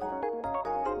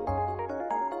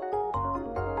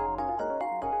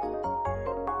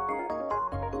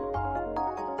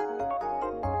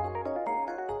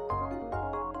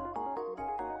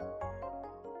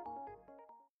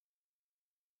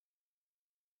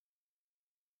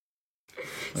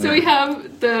 So we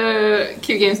have the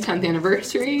Q Games 10th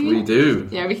anniversary. We do.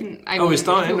 Yeah, we can. We're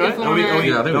starting, right? I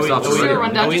think we're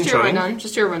starting.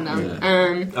 Just do a rundown.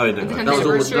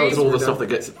 That was all the stuff that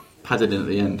gets padded in at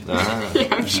the end. Yeah,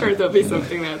 I'm sure there'll be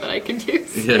something there that I can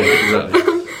use. Yeah,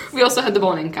 exactly. We also had the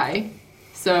Bonenkai.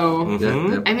 So,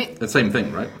 I mean... the same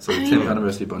thing, right? So, 10th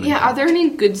anniversary Bonenkai. Yeah, are there any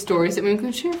good stories that we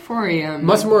can share for you?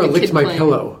 Much more licked my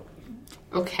pillow.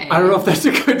 Okay. I don't know if that's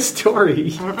a good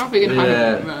story. I don't know if we can talk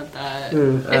about that.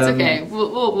 It's okay.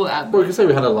 We'll add. Well, we can say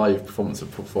we had a live performance at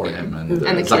 4 a.m.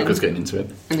 and Zach was getting into it.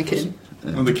 And the kid.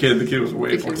 And the kid was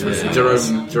way more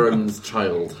Jerome's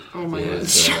child. Oh my god. You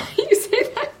say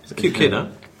that? It's a cute kid, huh?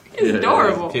 He's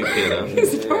adorable. Cute kid, huh?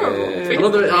 He's adorable. I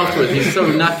love that afterwards he's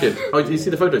so knackered. Oh, do you see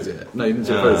the photos yet? No, you didn't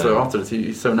see the photos. So afterwards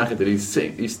he's so knackered that he's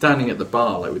standing at the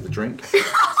bar with a drink,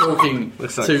 talking to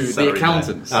the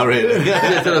accountants. Oh really?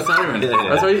 Yeah, to the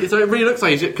salaryman. So it really looks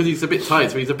like because he's a bit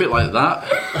tired, so he's a bit like that.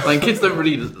 Like kids don't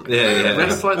really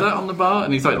rest like that on the bar,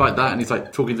 and he's like that, and he's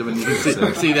like talking to them, and you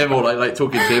can see them all like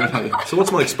talking to him. So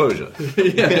what's my exposure?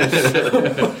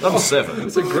 I'm 7.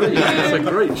 It's a great shot. It's a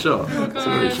great shot.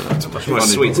 It's much more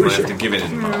sweet. I have to give it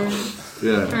in.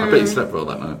 Yeah, I bet you slept well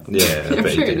that night. Yeah, I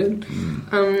bet you did.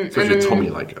 Especially with Tommy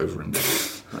over him.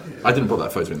 I didn't put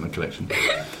that photo in the collection.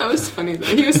 That was funny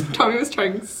though. Tommy was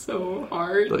trying so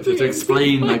hard to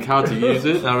explain how to use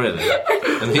it. Oh really?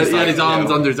 And he had his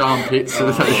arms under his armpits.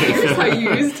 That's how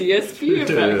you use DSP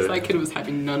effects. That kid was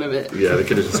having none of it. Yeah, the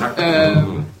kid was just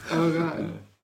oh god.